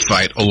join the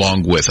fight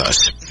along with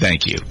us.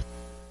 Thank you.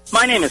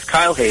 My name is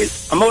Kyle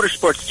Hayes, a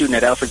motorsports student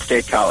at Alfred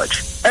State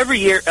College. Every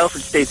year,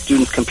 Alfred State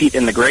students compete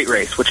in the Great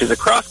Race, which is a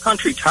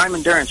cross-country time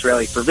endurance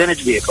rally for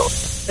vintage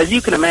vehicles. As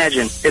you can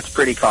imagine, it's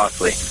pretty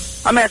costly.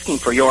 I'm asking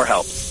for your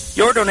help.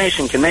 Your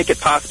donation can make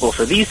it possible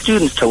for these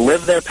students to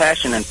live their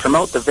passion and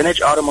promote the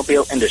vintage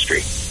automobile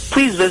industry.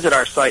 Please visit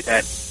our site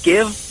at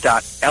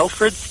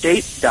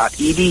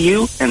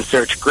give.alfredstate.edu and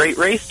search Great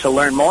Race to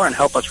learn more and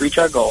help us reach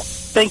our goal.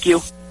 Thank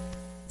you.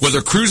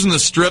 Whether cruising the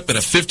strip in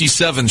a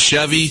 57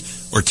 Chevy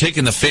or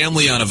taking the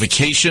family on a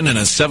vacation in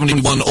a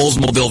 71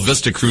 Oldsmobile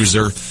Vista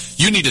Cruiser,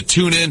 you need to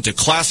tune in to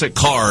Classic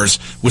Cars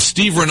with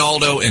Steve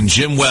Ronaldo and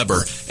Jim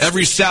Weber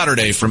every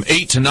Saturday from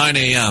 8 to 9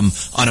 a.m.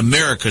 on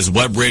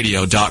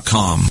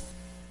americaswebradio.com.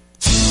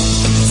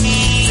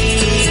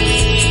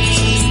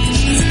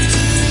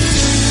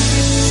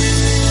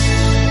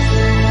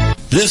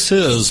 This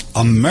is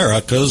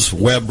America's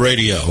Web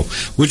Radio.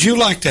 Would you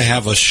like to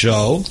have a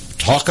show,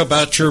 talk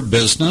about your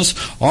business,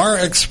 or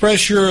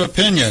express your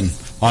opinion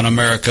on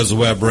America's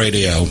Web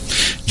Radio?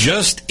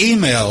 Just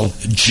email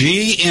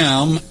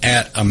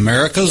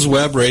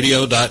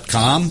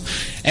gm@americaswebradio.com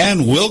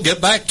and we'll get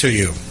back to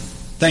you.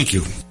 Thank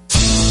you.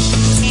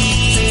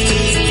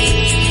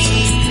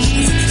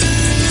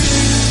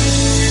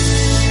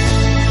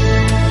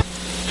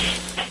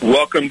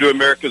 Welcome to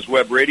America's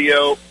Web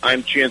Radio.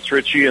 I'm Chance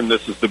Richie, and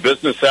this is the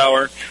Business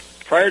Hour.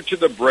 Prior to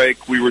the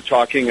break, we were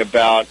talking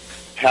about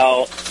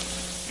how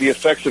the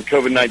effects of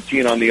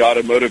COVID-19 on the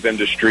automotive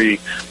industry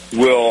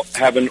will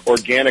have an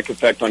organic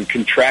effect on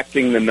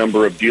contracting the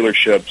number of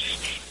dealerships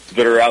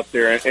that are out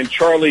there. And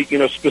Charlie,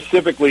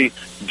 specifically,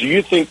 do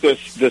you think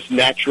this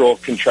natural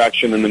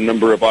contraction in the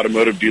number of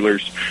automotive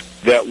dealers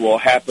that will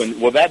happen,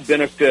 will that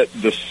benefit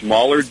the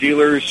smaller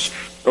dealers,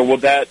 or will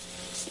that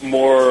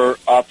more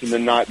often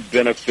than not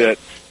benefit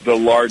the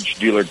large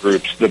dealer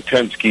groups, the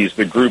Penske's,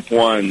 the Group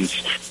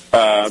 1s,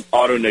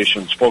 Auto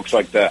Nations, folks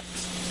like that?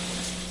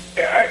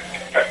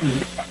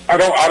 I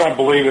don't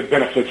believe it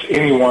benefits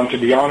anyone, to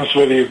be honest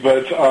with you.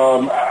 But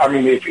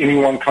if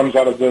anyone comes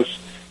out of this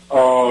in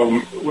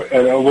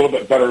a little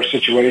bit better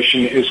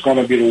situation, it's going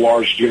to be the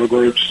large dealer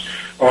groups.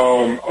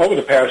 Over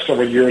the past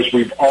several years,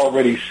 we've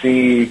already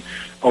seen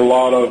a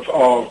lot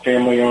of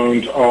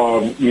family-owned,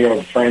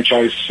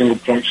 franchise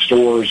single-point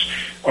stores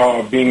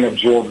being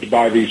absorbed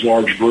by these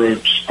large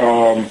groups.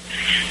 And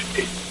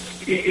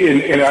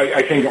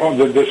I think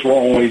this will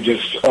only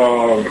just,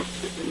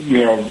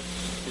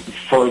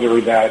 further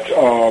that,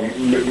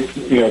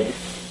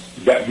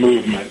 that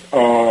movement.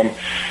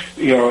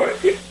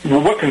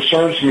 What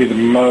concerns me the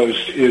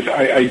most is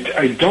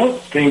I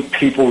don't think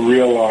people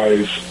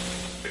realize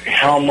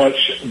how much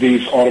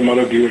these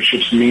automotive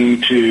dealerships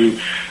mean to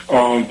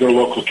their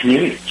local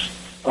communities.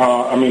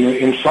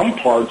 In some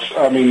parts,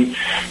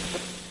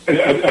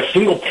 a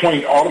single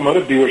point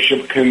automotive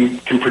dealership can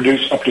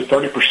produce up to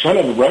 30%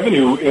 of the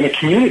revenue in a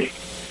community.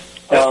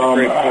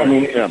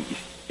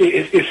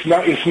 It's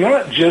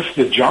not just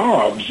the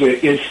jobs.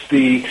 It's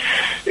the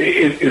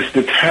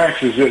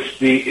taxes.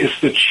 It's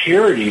the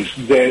charities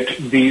that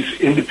these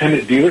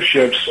independent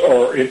dealerships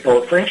or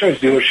franchise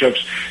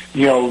dealerships,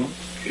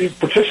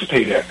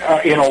 participate in.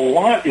 And a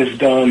lot is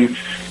done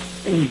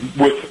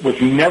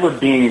with never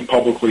being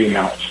publicly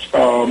announced.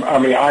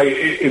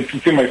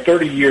 In my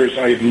 30 years,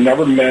 I have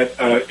never met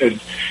a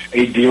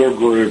dealer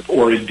group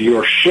or a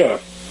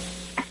dealership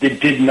that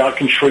did not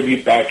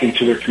contribute back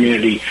into their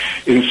community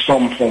in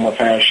some form or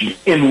fashion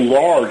in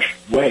large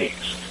ways.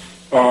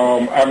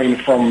 From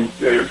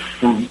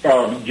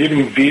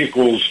giving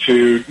vehicles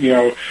to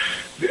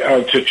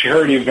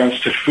charity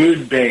events, to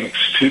food banks,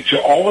 to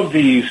all of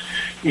these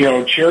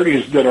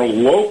charities that are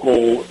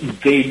local,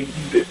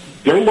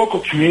 their local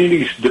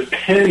communities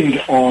depend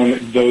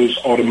on those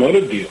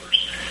automotive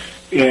dealers.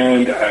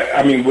 And,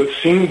 what's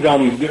seeing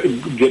them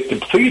get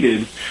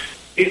depleted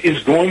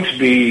is going to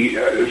be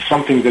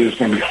something that is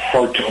going to be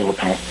hard to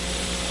overcome.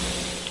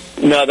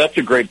 No, that's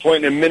a great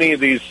point. In many of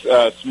these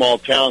small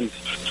towns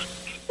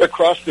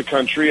across the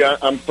country,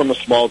 I'm from a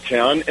small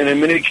town, and in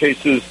many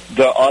cases,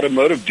 the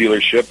automotive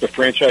dealership, the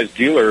franchise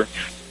dealer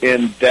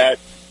in that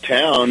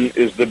town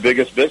is the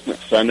biggest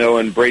business. I know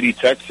in Brady,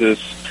 Texas,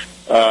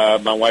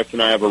 my wife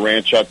and I have a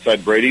ranch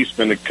outside Brady,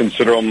 spend a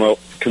considerable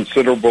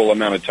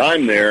amount of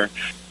time there.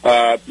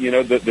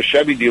 The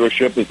Chevy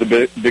dealership is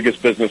the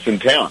biggest business in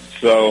town.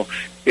 So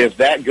if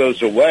that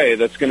goes away,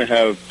 that's going to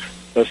have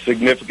a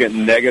significant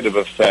negative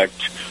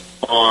effect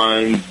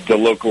on the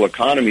local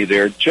economy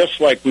there, just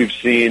like we've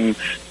seen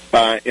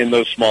in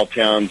those small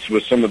towns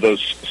with some of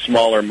those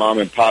smaller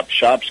mom-and-pop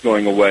shops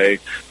going away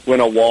when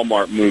a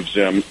Walmart moves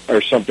in or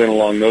something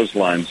along those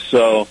lines.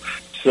 So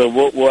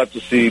we'll have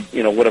to see,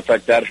 what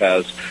effect that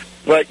has.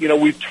 But,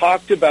 we've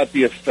talked about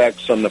the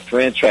effects on the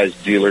franchise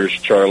dealers,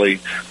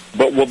 Charlie,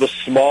 but will the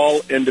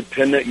small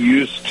independent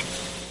used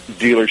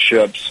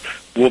dealerships,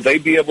 will they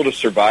be able to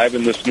survive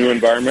in this new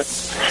environment?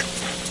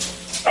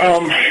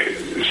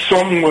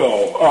 Some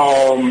will.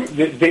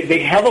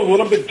 They have a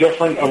little bit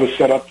different of a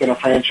setup than a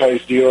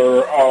franchise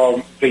dealer.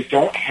 They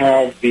don't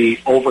have the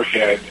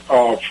overhead,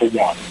 for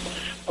one.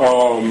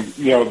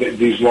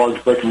 These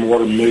large brick and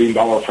mortar $1 million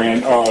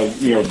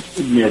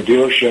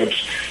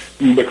dealerships,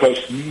 because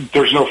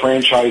there's no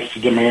franchise to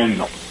demand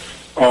them.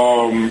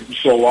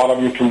 So a lot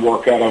of them can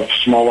work out of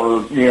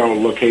smaller,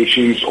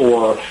 locations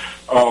or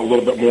a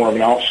little bit more of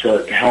an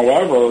outskirt.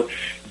 However,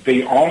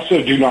 they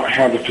also do not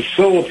have the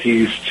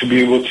facilities to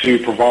be able to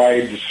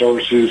provide the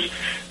services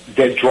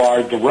that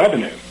drive the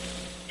revenue.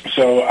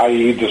 So,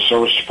 i.e., the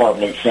service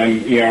departments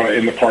and,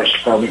 in the parts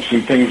departments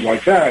and things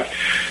like that,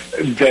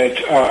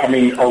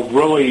 are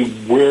really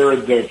where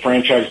the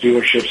franchise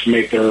dealerships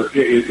make their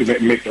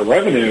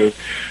revenue.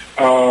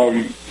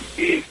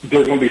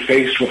 They're going to be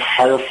faced with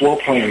higher floor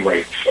plan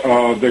rates.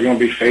 They're going to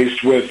be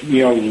faced with,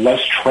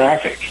 less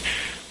traffic.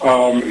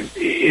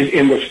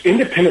 In the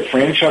independent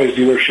franchise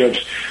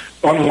dealerships,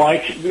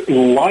 unlike the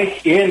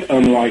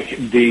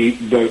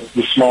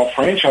small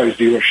franchise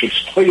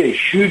dealerships, play a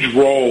huge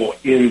role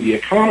in the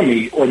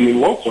economy or in the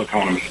local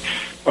economy.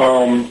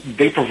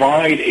 They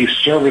provide a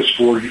service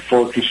for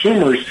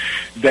consumers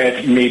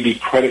that may be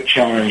credit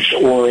challenged,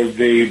 or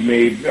they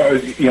may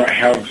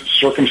have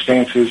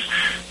circumstances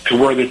to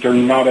where that they're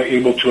not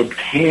able to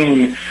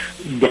obtain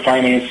the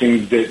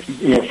financing that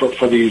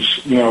for these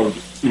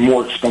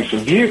more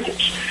expensive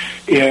vehicles.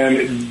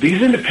 And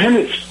these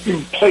independents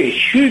play a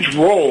huge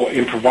role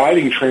in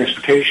providing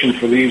transportation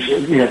for these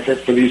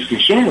for these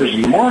consumers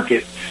in the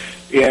market.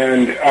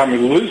 And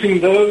losing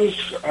those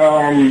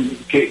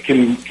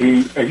can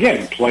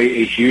again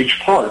play a huge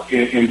part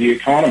in the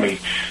economy.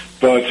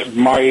 But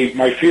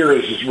my fear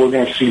is we're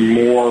going to see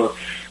more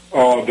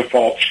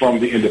defaults from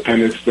the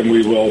independents than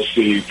we will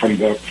see from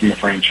the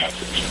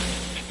franchises.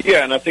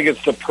 Yeah, and I think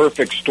it's the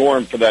perfect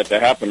storm for that to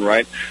happen,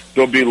 right?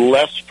 There'll be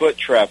less foot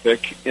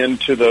traffic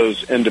into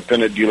those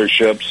independent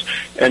dealerships,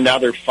 and now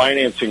their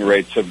financing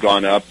rates have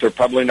gone up. They're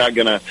probably not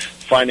going to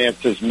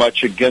finance as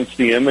much against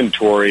the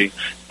inventory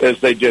as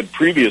they did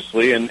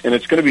previously, and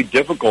it's going to be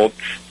difficult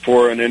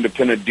for an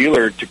independent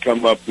dealer to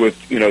come up with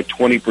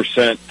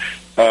 20%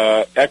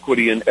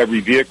 equity in every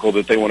vehicle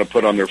that they want to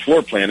put on their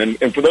floor plan.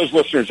 And for those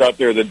listeners out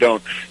there that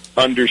don't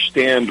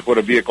understand what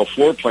a vehicle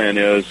floor plan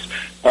is,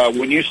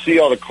 when you see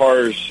all the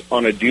cars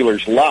on a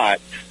dealer's lot,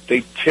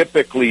 they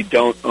typically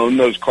don't own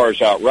those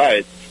cars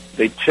outright.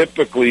 They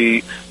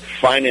typically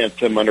finance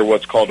them under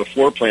what's called a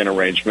floor plan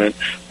arrangement,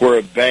 where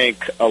a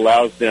bank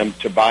allows them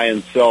to buy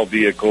and sell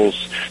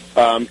vehicles.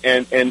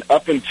 And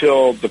up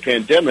until the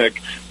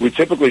pandemic, we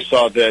typically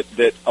saw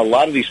that a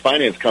lot of these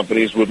finance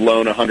companies would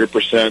loan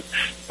 100%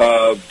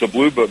 of the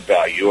Blue Book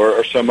value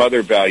or some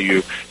other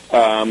value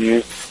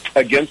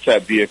against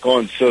that vehicle.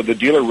 And so the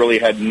dealer really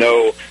had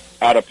no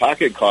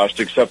out-of-pocket cost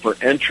except for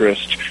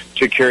interest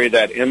to carry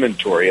that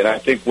inventory. And I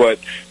think what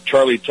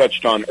Charlie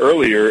touched on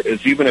earlier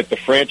is even at the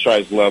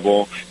franchise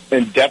level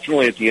and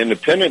definitely at the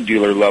independent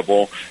dealer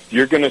level,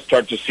 you're going to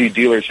start to see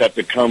dealers have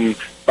to come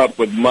up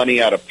with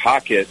money out of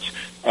pocket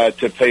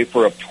to pay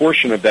for a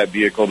portion of that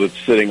vehicle that's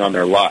sitting on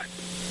their lot.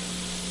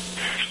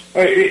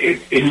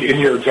 And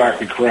you're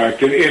exactly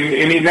correct.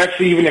 And that's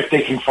even if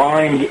they can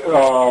find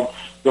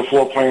the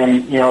floor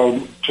plan,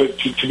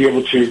 to be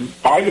able to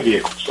buy the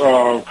vehicles.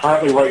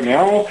 Currently, right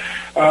now,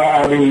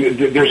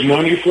 there's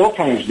no new floor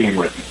plans being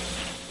written.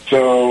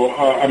 So,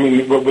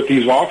 with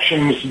these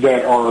auctions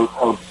that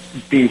are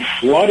being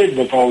flooded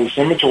with all this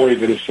inventory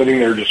that is sitting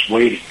there just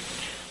waiting,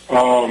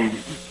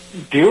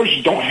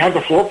 dealers don't have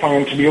the floor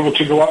plan to be able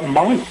to go out and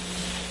buy them.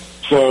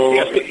 So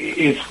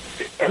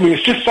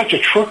it's just such a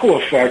trickle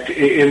effect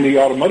in the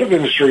automotive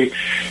industry.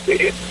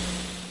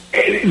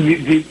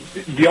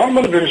 the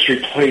automotive industry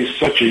plays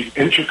such an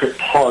intricate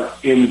part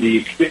in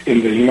the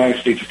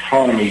United States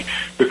economy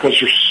because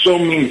there's so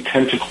many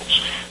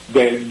tentacles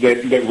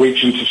that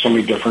reach into so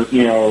many different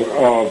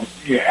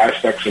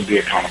aspects of the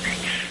economy,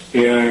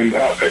 and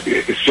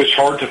it's just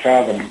hard to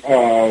fathom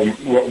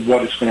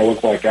what it's going to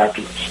look like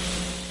after this.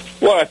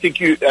 Well, I think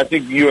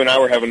you and I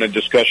were having a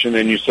discussion,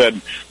 and you said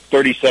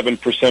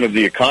 37% of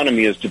the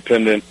economy is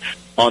dependent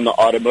on the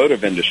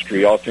automotive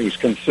industry, all things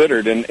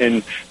considered.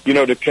 And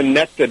to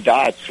connect the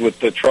dots with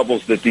the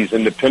troubles that these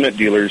independent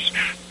dealers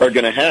are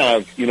going to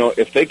have,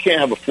 if they can't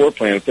have a floor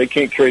plan, if they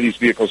can't carry these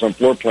vehicles on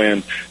floor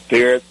plan,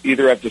 they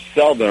either have to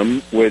sell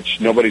them,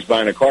 which nobody's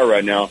buying a car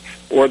right now,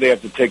 or they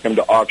have to take them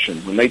to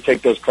auction. When they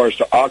take those cars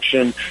to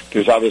auction,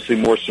 there's obviously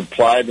more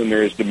supply than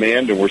there is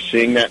demand, and we're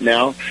seeing that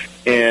now.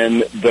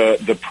 And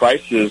the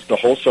prices, the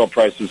wholesale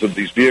prices of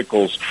these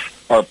vehicles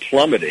are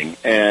plummeting.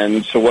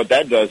 And so what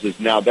that does is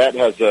now that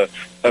has a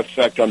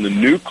effect on the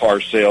new car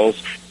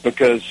sales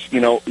because,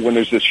 when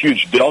there's this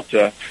huge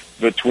delta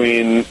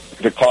between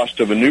the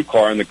cost of a new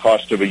car and the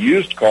cost of a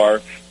used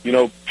car,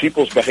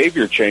 people's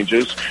behavior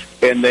changes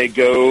and they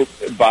go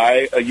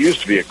buy a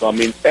used vehicle. I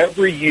mean,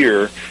 every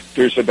year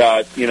there's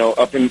about,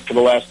 up for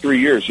the last 3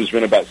 years, there's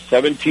been about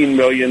 17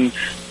 million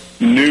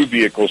new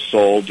vehicles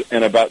sold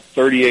and about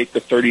 38 to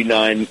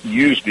 39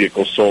 used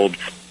vehicles sold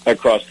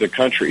across the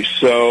country.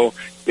 So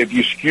if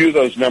you skew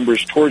those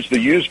numbers towards the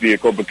used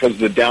vehicle because of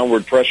the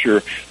downward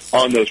pressure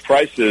on those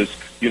prices,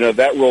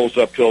 that rolls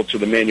uphill to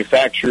the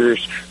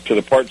manufacturers, to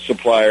the parts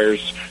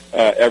suppliers,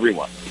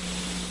 everyone.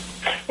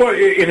 Well,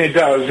 and it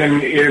does,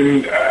 and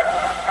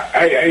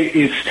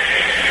it's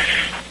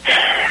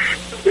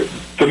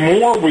the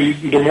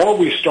more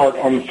we start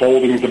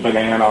unfolding the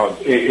banana,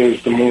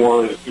 is the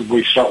more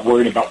we start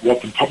worrying about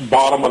what the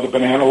bottom of the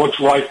banana looks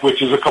like,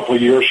 which is a couple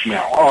of years from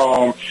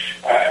now.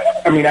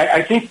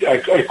 I think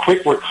a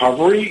quick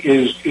recovery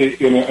is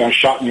in a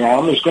shot in the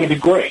arm is going to be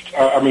great.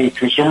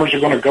 Consumers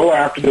are going to go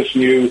after this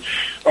new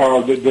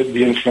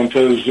the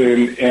incentives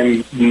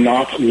and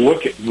not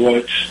look at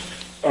what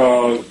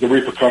the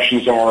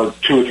repercussions are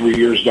 2 or 3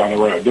 years down the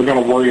road. They're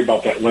going to worry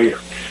about that later.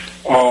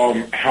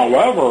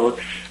 However,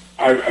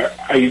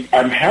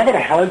 I'm having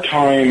a hard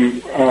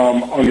time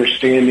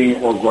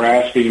understanding or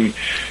grasping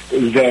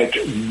that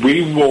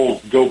we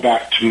will go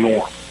back to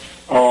norm.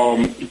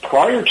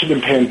 Prior to the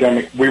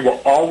pandemic, we were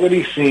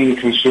already seeing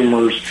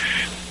consumers,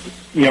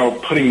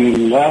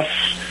 putting less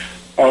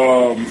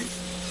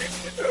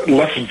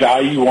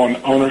value on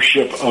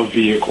ownership of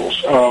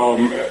vehicles,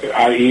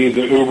 i.e.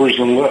 the Ubers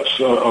and Lyfts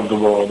of the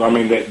world.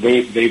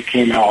 They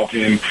came out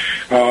and,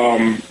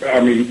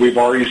 we've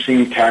already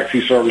seen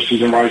taxi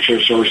services and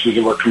rideshare services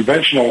that were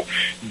conventional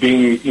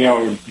being,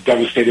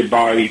 devastated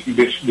by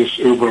this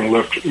Uber and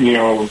Lyft,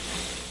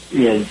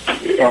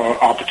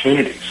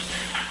 opportunities.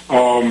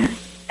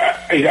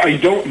 I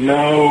don't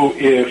know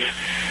if,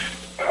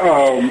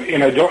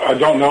 and I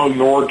don't know,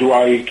 nor can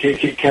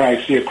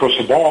I see a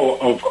crystal ball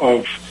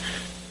of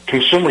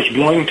consumers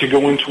willing to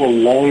go into a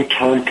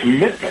long-term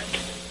commitment,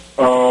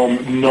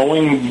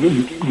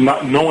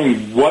 not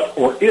knowing what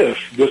or if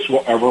this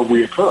will ever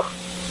reoccur.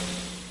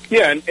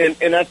 Yeah,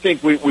 and I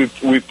think we've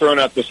thrown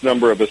out this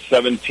number of a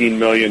 17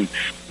 million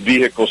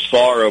vehicle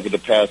SAAR over the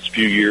past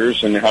few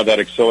years and how that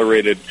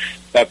accelerated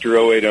after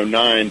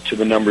 08-09 to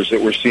the numbers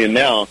that we're seeing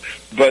now.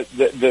 But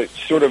the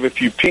sort of,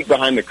 if you peek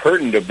behind the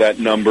curtain of that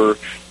number,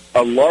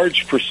 a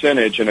large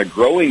percentage and a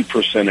growing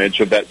percentage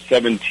of that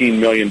 17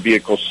 million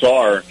vehicle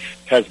SAAR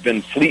has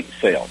been fleet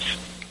sales.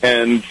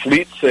 And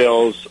fleet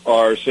sales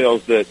are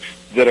sales that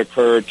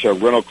occur to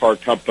rental car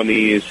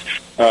companies,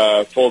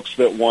 folks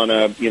that want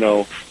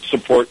to,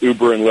 support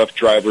Uber and Lyft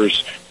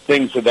drivers,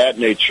 things of that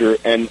nature.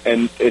 And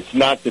it's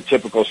not the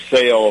typical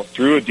sale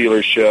through a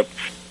dealership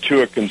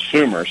to a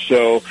consumer.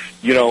 So,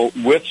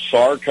 with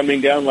SAAR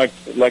coming down like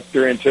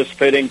they're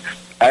anticipating,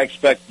 I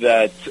expect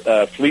that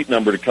fleet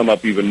number to come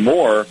up even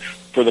more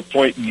for the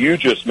point you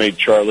just made,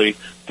 Charlie,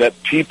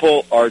 that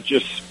people are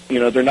just,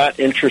 they're not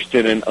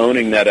interested in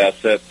owning that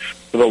asset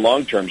for the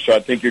long term. So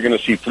I think you're going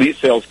to see fleet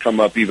sales come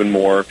up even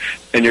more,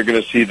 and you're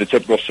going to see the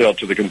typical sale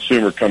to the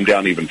consumer come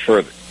down even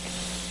further.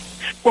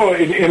 Well,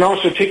 and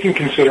also taking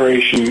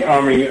consideration,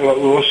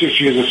 let's just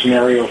use a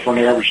scenario for an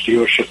average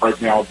dealership right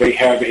now. They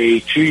have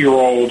a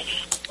 2-year-old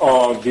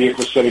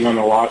vehicle sitting on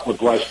the lot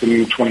with less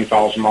than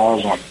 20,000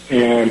 miles on it.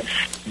 And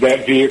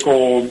that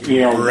vehicle,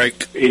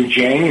 in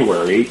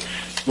January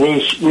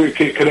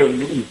could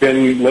have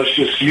been, let's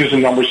just use a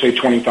number, say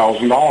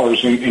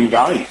 $20,000 in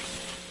value.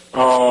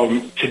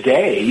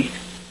 Today,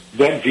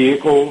 that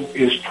vehicle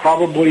is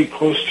probably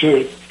close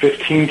to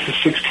 $15,000 to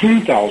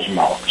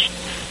 $16,000.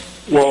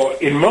 Well,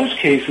 in most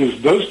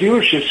cases, those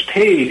dealerships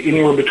paid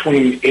anywhere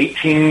between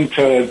 $18,000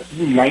 to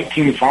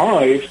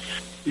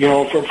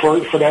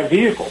 $19,500, for that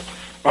vehicle.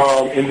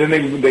 And then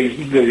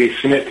they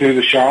sent it through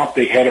the shop.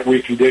 They had it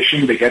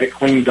reconditioned. They had it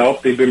cleaned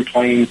up. They've been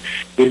paying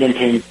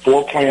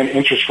floor plan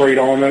interest rate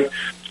on it.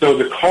 So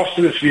the cost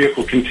of this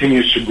vehicle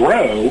continues to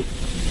grow,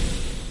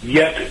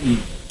 yet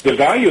the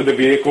value of the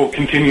vehicle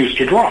continues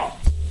to drop.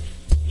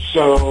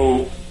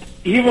 So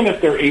even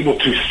if they're able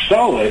to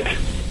sell it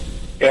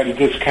at a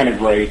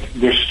discounted rate,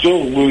 they're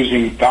still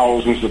losing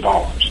thousands of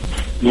dollars,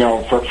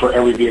 for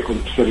every vehicle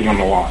that's sitting on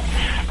the lot.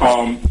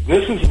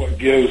 This is what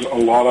gives a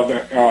lot of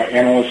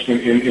analysts in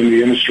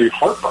the industry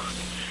heartburn,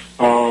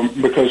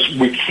 because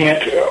we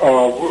can't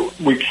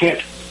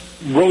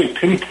really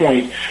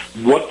pinpoint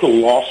what the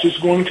loss is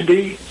going to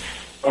be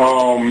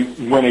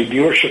when a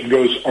dealership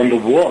goes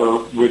underwater,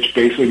 which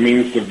basically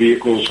means the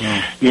vehicles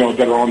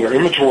that are on their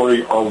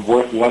inventory are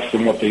worth less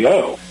than what they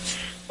owe.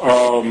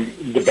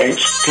 The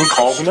banks can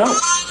call them out.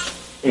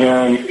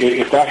 And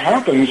if that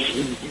happens,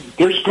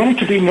 there's going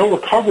to be no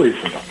recovery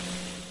for them.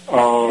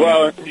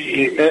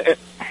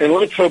 And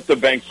let's hope the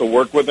banks will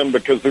work with them,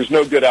 because there's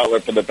no good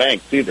outlet for the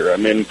banks either. I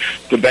mean,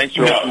 the banks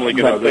are ultimately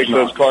going to take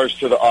those cars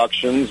to the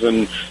auctions,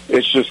 and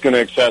it's just going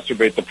to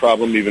exacerbate the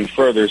problem even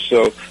further.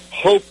 So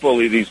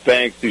hopefully these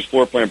banks, these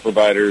floor plan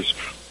providers,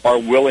 are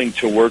willing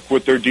to work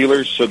with their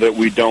dealers so that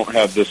we don't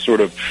have this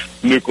sort of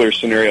nuclear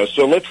scenario.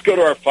 So let's go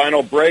to our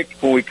final break.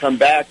 When we come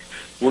back,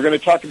 we're going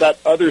to talk about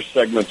other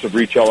segments of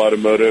retail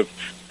automotive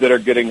that are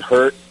getting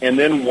hurt, and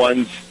then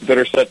ones that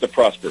are set to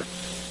prosper.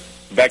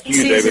 Back to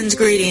you, David. Season's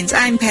greetings.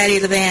 I'm Patty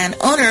Levan,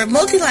 owner of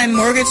Multiline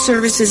Mortgage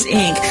Services,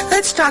 Inc.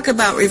 Let's talk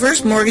about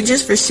reverse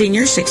mortgages for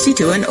seniors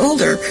 62 and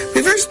older.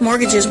 Reverse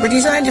mortgages were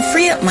designed to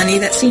free up money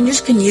that seniors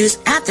can use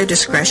at their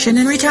discretion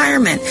in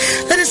retirement.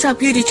 Let us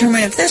help you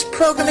determine if this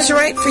program is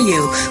right for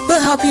you.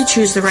 We'll help you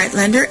choose the right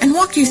lender and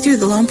walk you through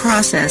the loan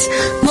process.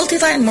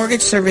 Multiline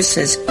Mortgage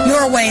Services,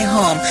 your way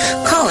home.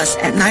 Call us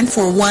at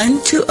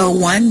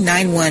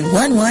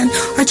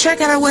 941-201-9111 or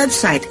check out our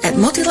website at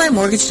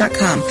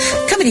multilinemortgage.com.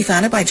 Company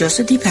founded by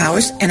Joseph D.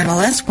 Powers,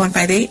 NMLS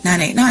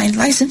 158989,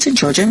 licensed in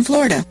Georgia and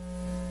Florida.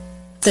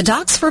 The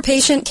Docs for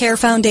Patient Care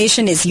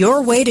Foundation is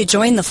your way to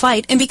join the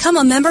fight and become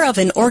a member of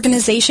an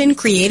organization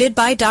created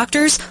by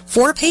doctors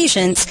for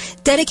patients,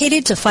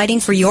 dedicated to fighting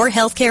for your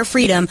healthcare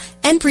freedom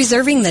and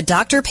preserving the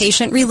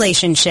doctor-patient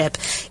relationship.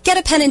 Get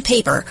a pen and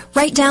paper.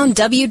 Write down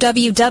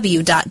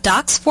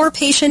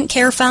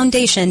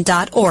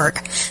www.docsforpatientcarefoundation.org.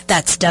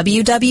 That's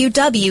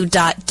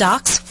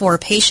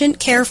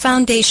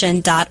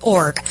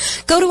www.docsforpatientcarefoundation.org.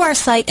 Go to our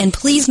site and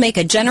please make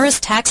a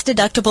generous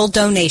tax-deductible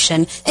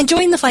donation and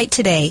join the fight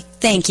today.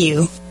 Thank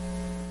you.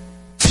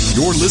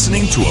 You're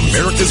listening to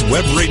America's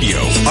Web Radio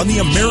on the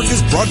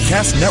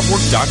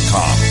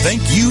AmericasBroadcastNetwork.com.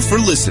 Thank you for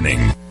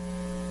listening.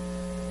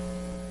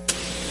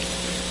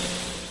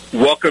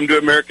 Welcome to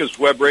America's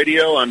Web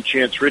Radio. I'm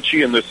Chance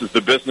Richie, and this is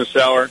the Business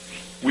Hour.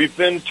 We've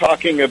been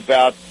talking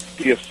about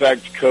the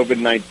effect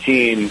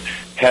COVID-19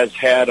 has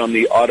had on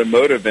the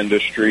automotive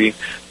industry,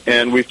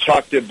 and we've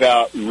talked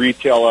about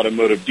retail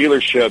automotive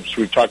dealerships.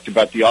 We've talked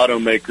about the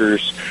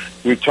automakers.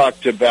 We've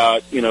talked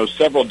about,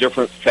 several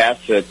different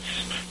facets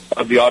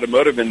of the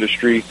automotive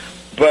industry.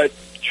 But,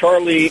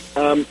 Charlie,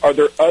 are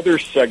there other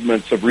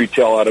segments of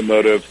retail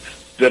automotive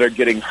that are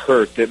getting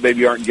hurt that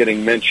maybe aren't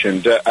getting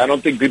mentioned? I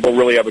don't think people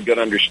really have a good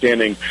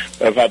understanding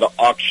of how the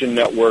auction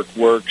network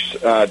works.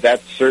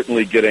 That's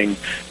certainly getting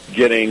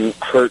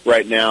hurt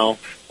right now.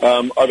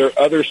 Are there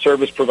other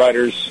service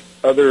providers,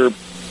 other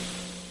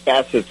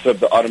facets of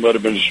the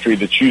automotive industry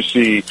that you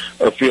see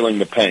are feeling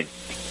the pain?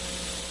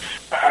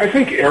 I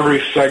think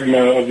every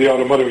segment of the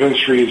automotive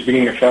industry is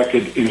being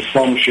affected in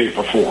some shape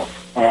or form.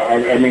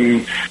 I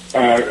mean,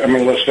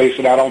 let's face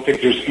it. I don't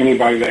think there's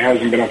anybody that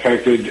hasn't been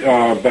affected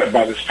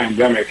by this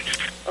pandemic.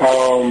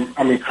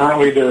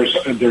 Currently there's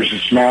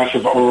this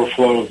massive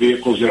overflow of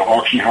vehicles at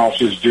auction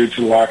houses due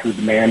to the lack of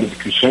demand of the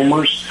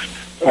consumers,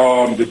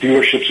 the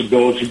dealership's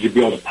ability to be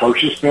able to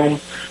purchase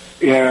them.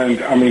 And,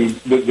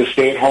 the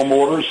stay-at-home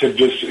orders have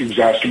just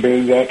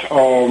exacerbated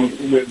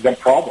that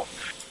problem.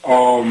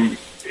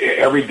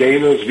 Every day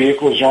those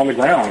vehicles are on the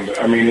ground.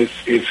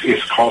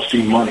 It's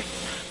costing money.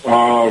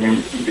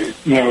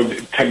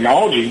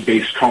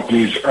 Technology-based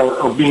companies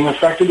are being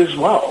affected as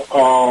well.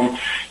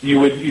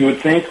 You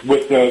would think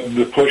with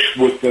the push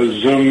with the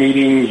Zoom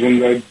meetings and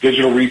the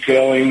digital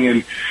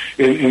retailing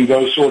and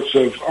those sorts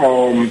of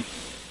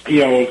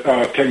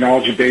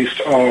technology-based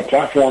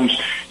platforms,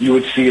 you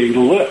would see a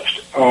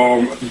lift.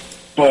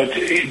 But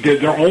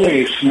they're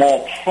only a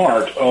small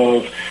part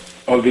of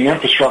the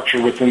infrastructure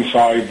within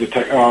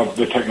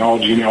the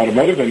technology and the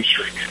automotive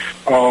industry.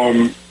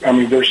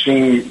 They're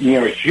seeing,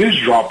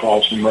 huge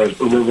drop-offs in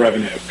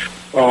revenue.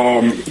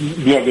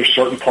 There's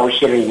certain parts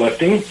that are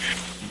lifting,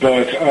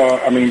 but,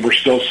 we're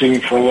still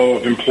seeing furlough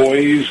of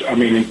employees.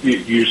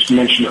 You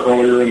mentioned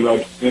earlier in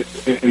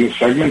the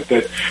segment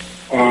that,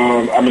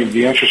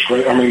 the interest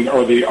rate,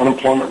 or the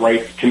unemployment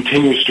rate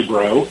continues to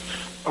grow.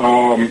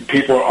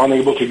 People are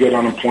unable to get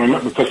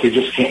unemployment because they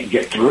just can't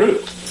get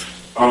through.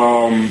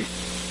 All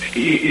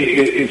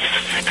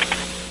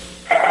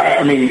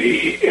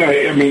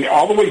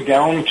the way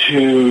down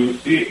to,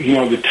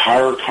 the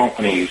tire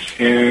companies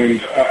and,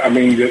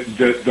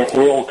 the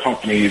oil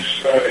companies.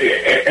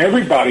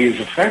 Everybody is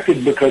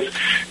affected because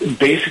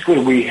basically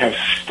we have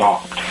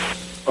stopped.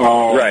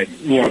 Travel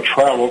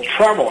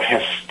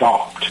has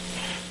stopped.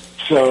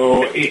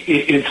 So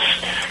it's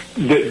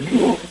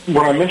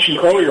what I mentioned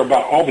earlier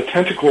about all the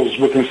tentacles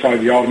within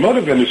inside the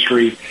automotive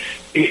industry.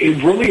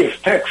 It really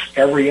affects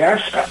every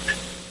aspect.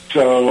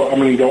 So, I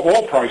mean, the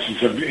oil prices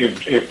have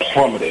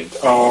plummeted.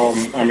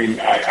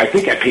 I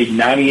think I paid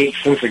 98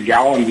 cents a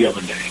gallon the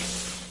other day,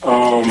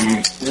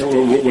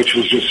 which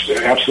was just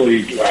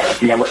absolutely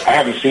I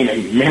haven't seen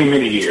it in many,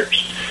 many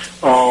years.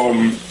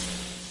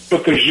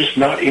 But there's just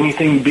not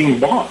anything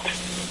being bought.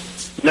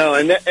 No,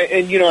 and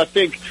I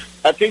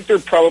think there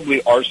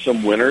probably are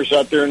some winners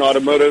out there in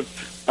automotive.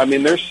 I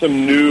mean, there's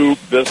some new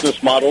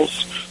business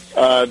models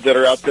that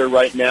are out there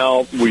right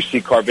now. We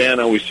see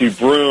Carvana, we see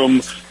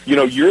Vroom.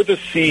 You're the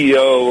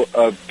CEO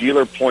of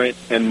DealerPointe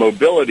and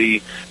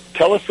Mobility.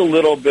 Tell us a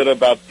little bit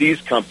about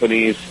these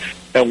companies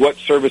and what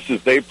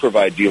services they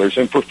provide dealers.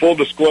 And for full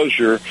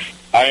disclosure,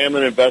 I am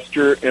an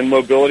investor in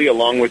Mobility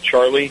along with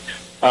Charlie.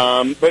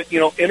 But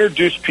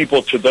introduce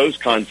people to those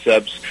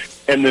concepts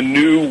and the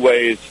new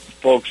ways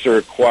folks are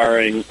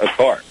acquiring a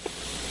car.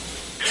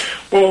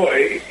 Well,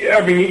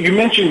 I mean, you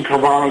mentioned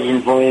Carvanas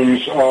and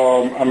Vrooms,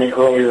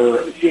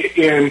 earlier,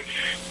 and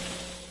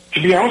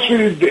to be honest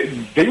with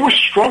you, they were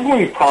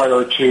struggling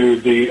prior to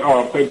the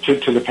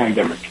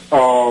pandemic.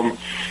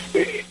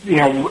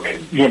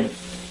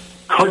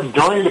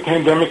 During the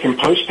pandemic and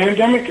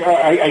post-pandemic,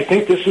 I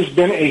think this has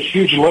been a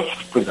huge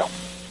lift for them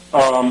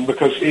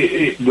because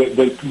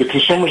the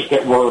consumers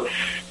that were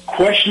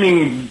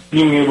questioning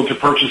being able to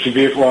purchase a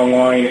vehicle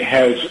online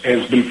has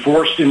been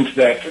forced into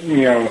that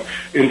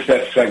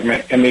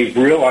segment, and they've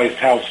realized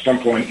how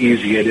simple and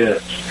easy it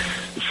is.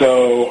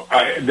 So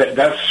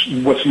that's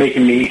what's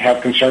making me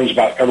have concerns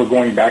about ever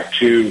going back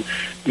to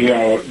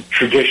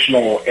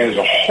traditional as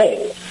a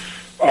whole.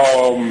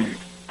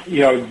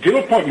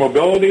 DealerPointe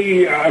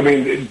Mobility, I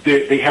mean,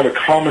 they have a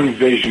common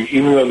vision,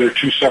 even though they're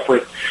two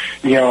separate,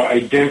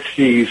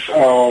 identities.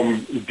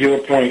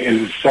 DealerPointe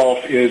in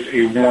itself is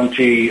a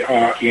warranty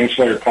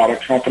ancillary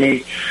product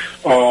company.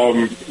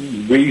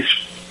 We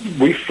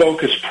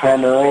focus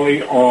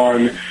primarily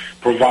on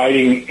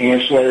providing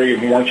ancillary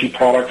and warranty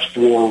products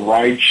for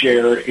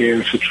rideshare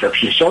and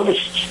subscription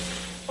services.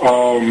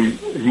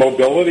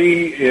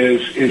 Mobility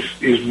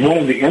is one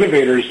of the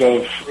innovators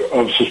of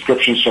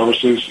subscription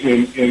services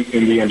in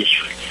the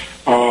industry.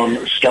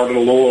 Started a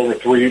little over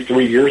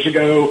three years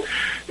ago,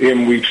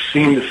 and we've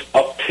seen this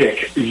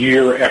uptick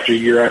year after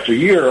year after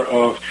year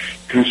of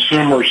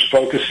consumers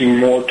focusing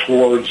more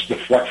towards the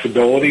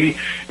flexibility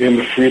and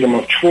the freedom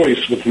of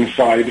choice with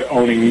inside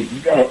owning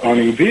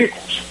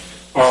vehicles.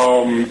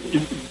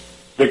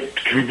 The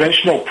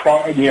conventional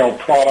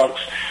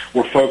products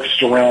were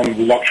focused around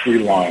the luxury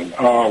line,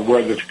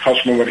 where the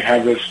customer would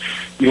have this,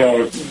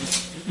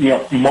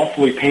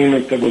 monthly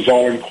payment that was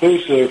all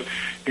inclusive,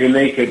 and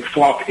they could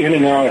flop in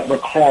and out of the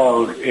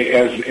car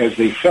as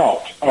they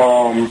felt.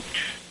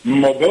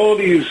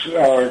 Mobility's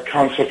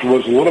concept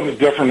was a little bit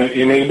different,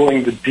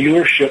 enabling the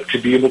dealership to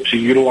be able to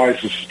utilize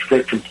the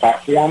subscription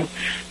platform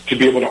to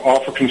be able to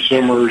offer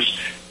consumers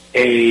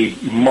a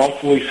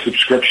monthly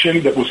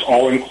subscription that was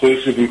all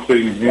inclusive,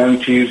 including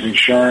warranties,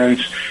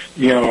 insurance,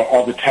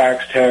 all the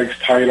tags,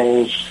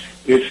 titles.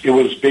 It's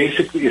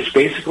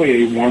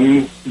basically a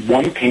one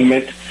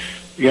payment,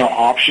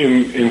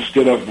 option.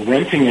 Instead of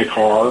renting a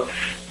car,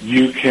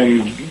 you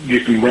can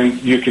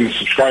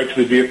subscribe to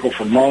the vehicle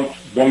for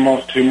 1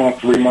 month, 2 months,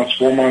 3 months,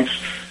 4 months.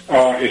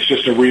 It's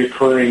just a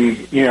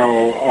reoccurring,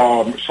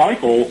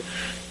 cycle,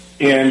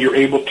 and you're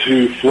able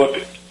to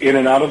flip in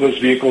and out of those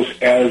vehicles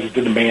as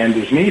the demand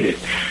is needed.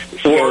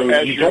 So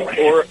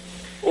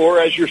or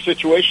as your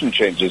situation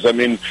changes. I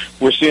mean,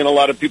 we're seeing a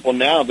lot of people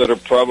now that are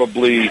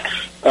probably,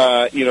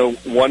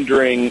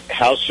 wondering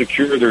how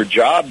secure their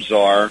jobs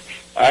are.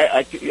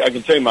 I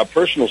can tell you my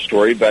personal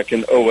story. Back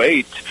in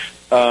 2008,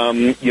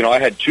 I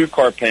had 2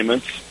 car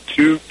payments,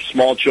 2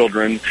 small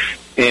children,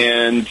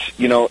 and,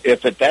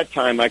 if at that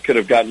time I could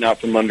have gotten out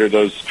from under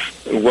those,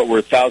 what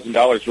were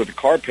 $1,000 worth of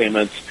car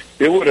payments,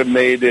 it would have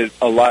made it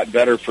a lot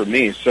better for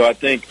me. So I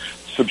think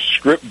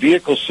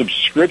vehicle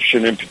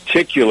subscription in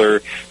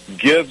particular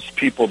gives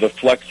people the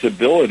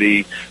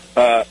flexibility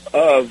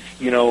of,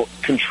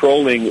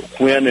 controlling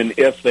when and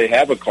if they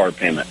have a car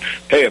payment.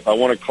 Hey, if I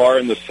want a car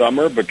in the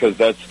summer because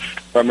that's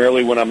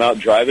primarily when I'm out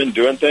driving,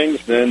 doing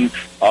things, then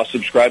I'll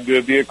subscribe to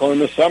a vehicle in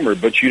the summer.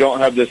 But you don't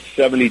have this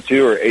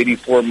 72 or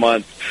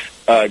 84-month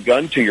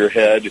gun to your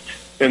head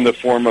in the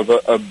form of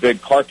a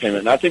big car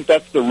payment. And I think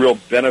that's the real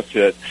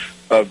benefit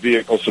of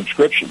vehicle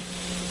subscription.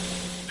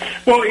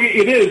 Well,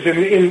 it is, and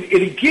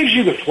it gives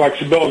you the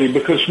flexibility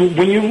because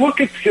when you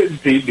look at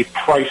the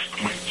price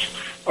points,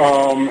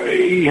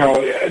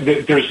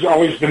 there's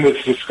always been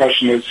this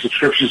discussion that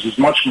subscriptions is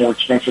much more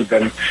expensive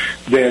than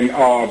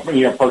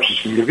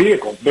purchasing the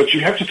vehicle. But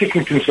you have to take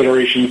into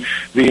consideration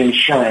the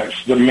insurance,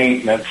 the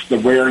maintenance, the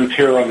wear and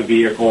tear of the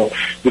vehicle,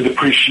 the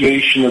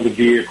depreciation of the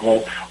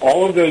vehicle.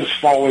 All of those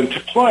fall into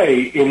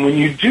play. And when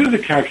you do the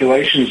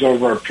calculations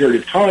over a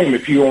period of time,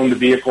 if you own the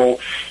vehicle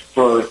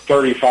for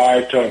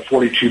 35 to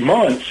 42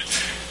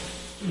 months,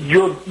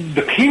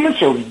 the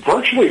payments are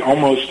virtually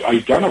almost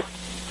identical.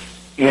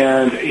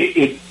 And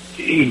it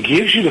it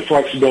gives you the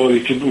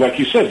flexibility to, like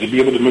you said, to be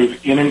able to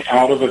move in and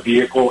out of a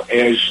vehicle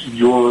as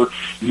your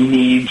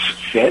needs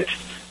fit.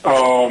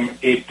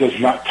 It does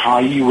not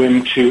tie you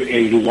into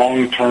a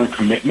long-term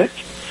commitment.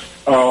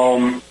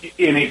 And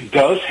it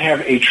does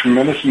have a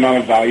tremendous amount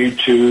of value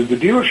to the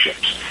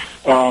dealerships.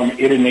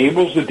 It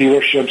enables the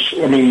dealerships,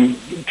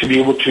 to be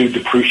able to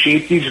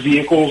depreciate these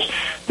vehicles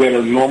that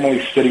are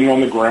normally sitting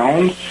on the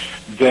ground,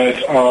 that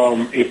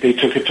if they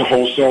took it to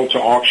wholesale, to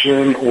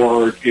auction,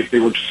 or if they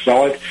were to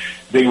sell it,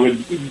 they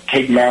would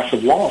take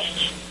massive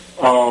losses.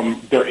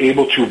 They're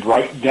able to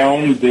write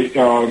down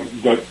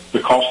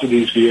the cost of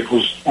these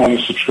vehicles on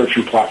the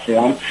subscription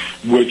platform,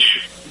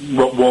 which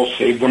will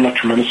save them a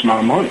tremendous amount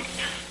of money.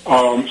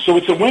 So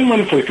it's a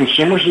win-win for the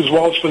consumers as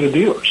well as for the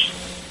dealers.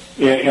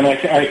 And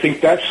I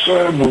think that's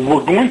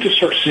we're going to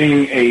start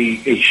seeing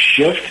a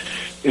shift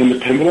in the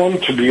pendulum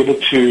to be able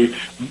to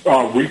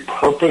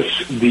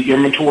repurpose the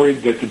inventory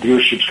that the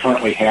dealerships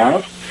currently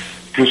have.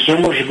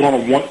 Consumers are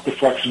going to want the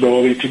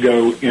flexibility to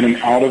go in and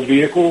out of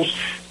vehicles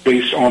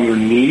based on their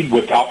need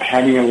without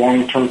having a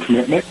long-term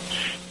commitment.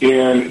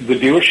 And the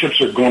dealerships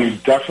are going to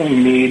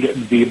definitely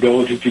need the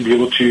ability to be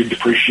able to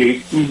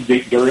depreciate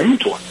their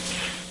inventory.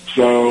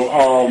 So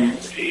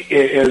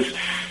as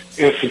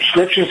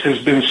subscriptions has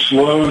been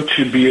slow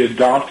to be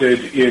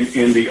adopted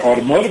in the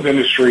automotive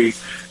industry,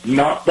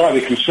 not by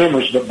the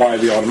consumers but by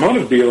the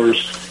automotive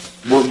dealers,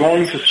 we're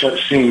going to start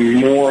seeing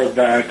more of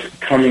that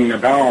coming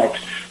about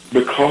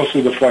because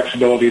of the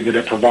flexibility that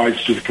it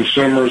provides to the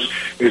consumers,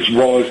 as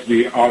well as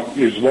the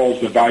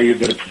value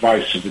that it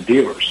provides to the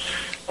dealers.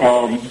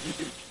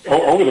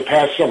 Over the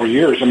past several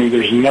years,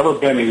 there's never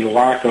been a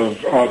lack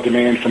of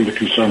demand from the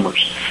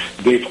consumers.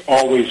 They've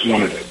always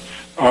wanted it.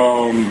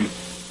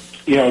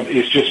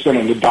 It's just been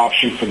an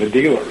adoption for the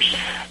dealers.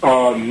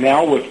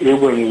 Now with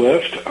Uber and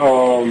Lyft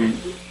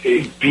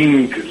it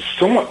being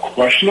somewhat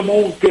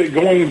questionable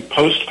going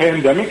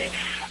post-pandemic,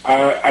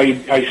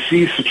 I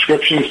see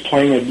subscriptions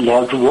playing a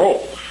larger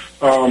role.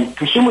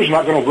 Consumers are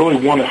not going to really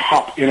want to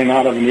hop in and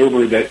out of an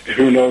Uber that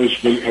who knows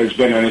has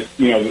been in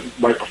it,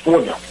 right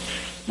before them.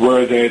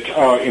 Where that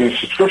in a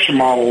subscription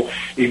model,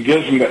 it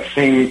gives them that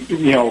same,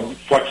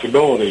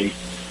 flexibility,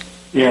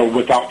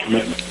 without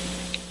commitment.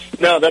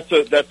 No,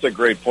 that's a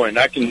great point.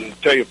 I can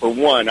tell you, for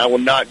one, I will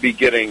not be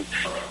getting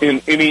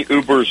in any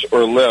Ubers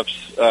or Lyfts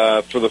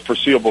for the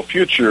foreseeable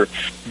future.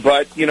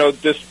 But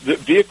the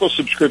vehicle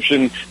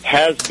subscription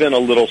has been a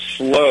little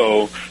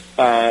slow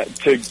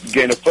to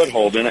gain a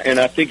foothold, and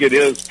I think it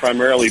is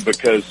primarily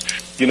because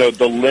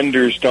the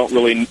lenders don't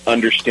really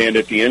understand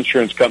it, the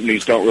insurance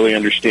companies don't really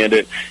understand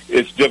it.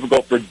 It's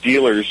difficult for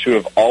dealers who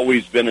have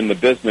always been in the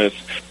business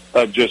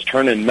of just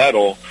turning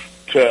metal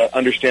to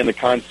understand the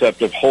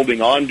concept of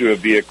holding on to a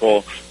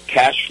vehicle,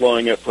 cash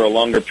flowing it for a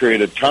longer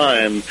period of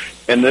time,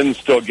 and then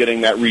still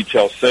getting that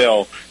retail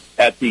sale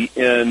at the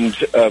end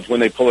of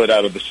when they pull it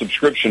out of the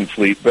subscription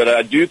fleet. But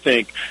I do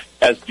think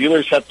as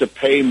dealers have to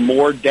pay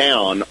more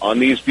down on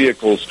these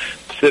vehicles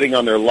sitting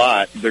on their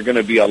lot, they're going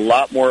to be a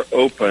lot more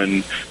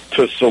open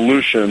to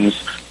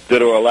solutions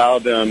that will allow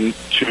them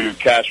to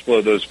cash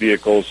flow those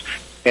vehicles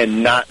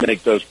and not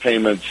make those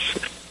payments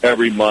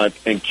every month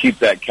and keep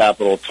that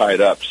capital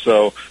tied up.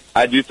 So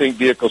I do think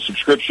vehicle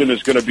subscription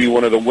is going to be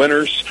one of the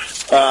winners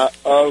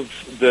of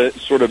the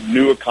sort of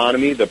new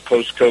economy, the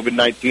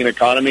post-COVID-19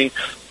 economy.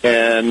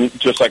 And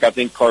just like I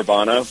think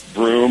Carvana,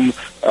 Vroom,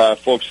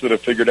 folks that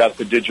have figured out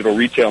the digital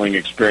retailing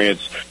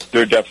experience,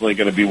 they're definitely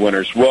going to be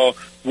winners. Well,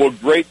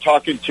 great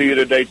talking to you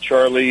today,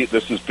 Charlie.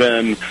 This has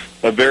been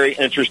a very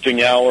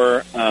interesting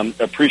hour.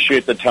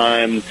 Appreciate the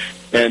time.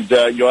 And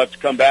you'll have to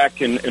come back,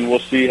 and we'll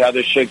see how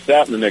this shakes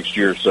out in the next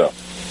year or so.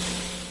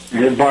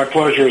 My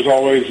pleasure, as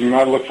always, and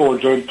I look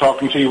forward to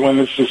talking to you when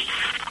this is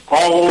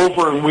all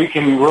over and we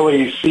can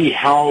really see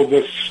how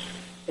this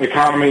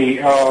economy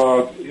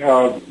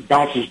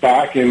bounces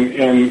back.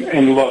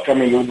 And look,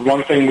 the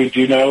one thing we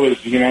do know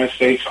is the United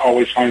States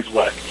always finds a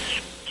way.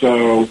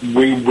 So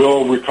we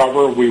will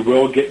recover. We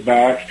will get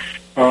back.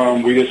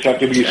 We just have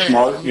to be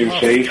smart and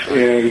safe.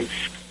 And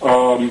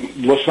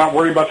let's not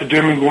worry about the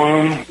doom and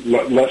gloom.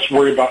 Let's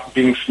worry about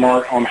being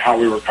smart on how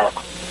we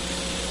recover.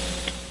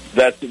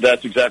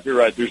 That's exactly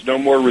right. There's no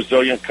more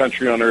resilient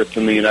country on earth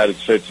than the United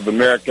States of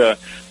America.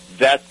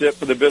 That's it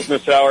for the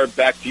Business Hour.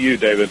 Back to you,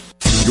 David.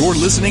 You're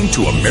listening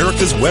to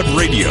America's Web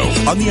Radio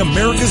on the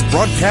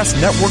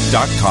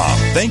AmericasBroadcastNetwork.com.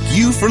 Thank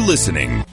you for listening.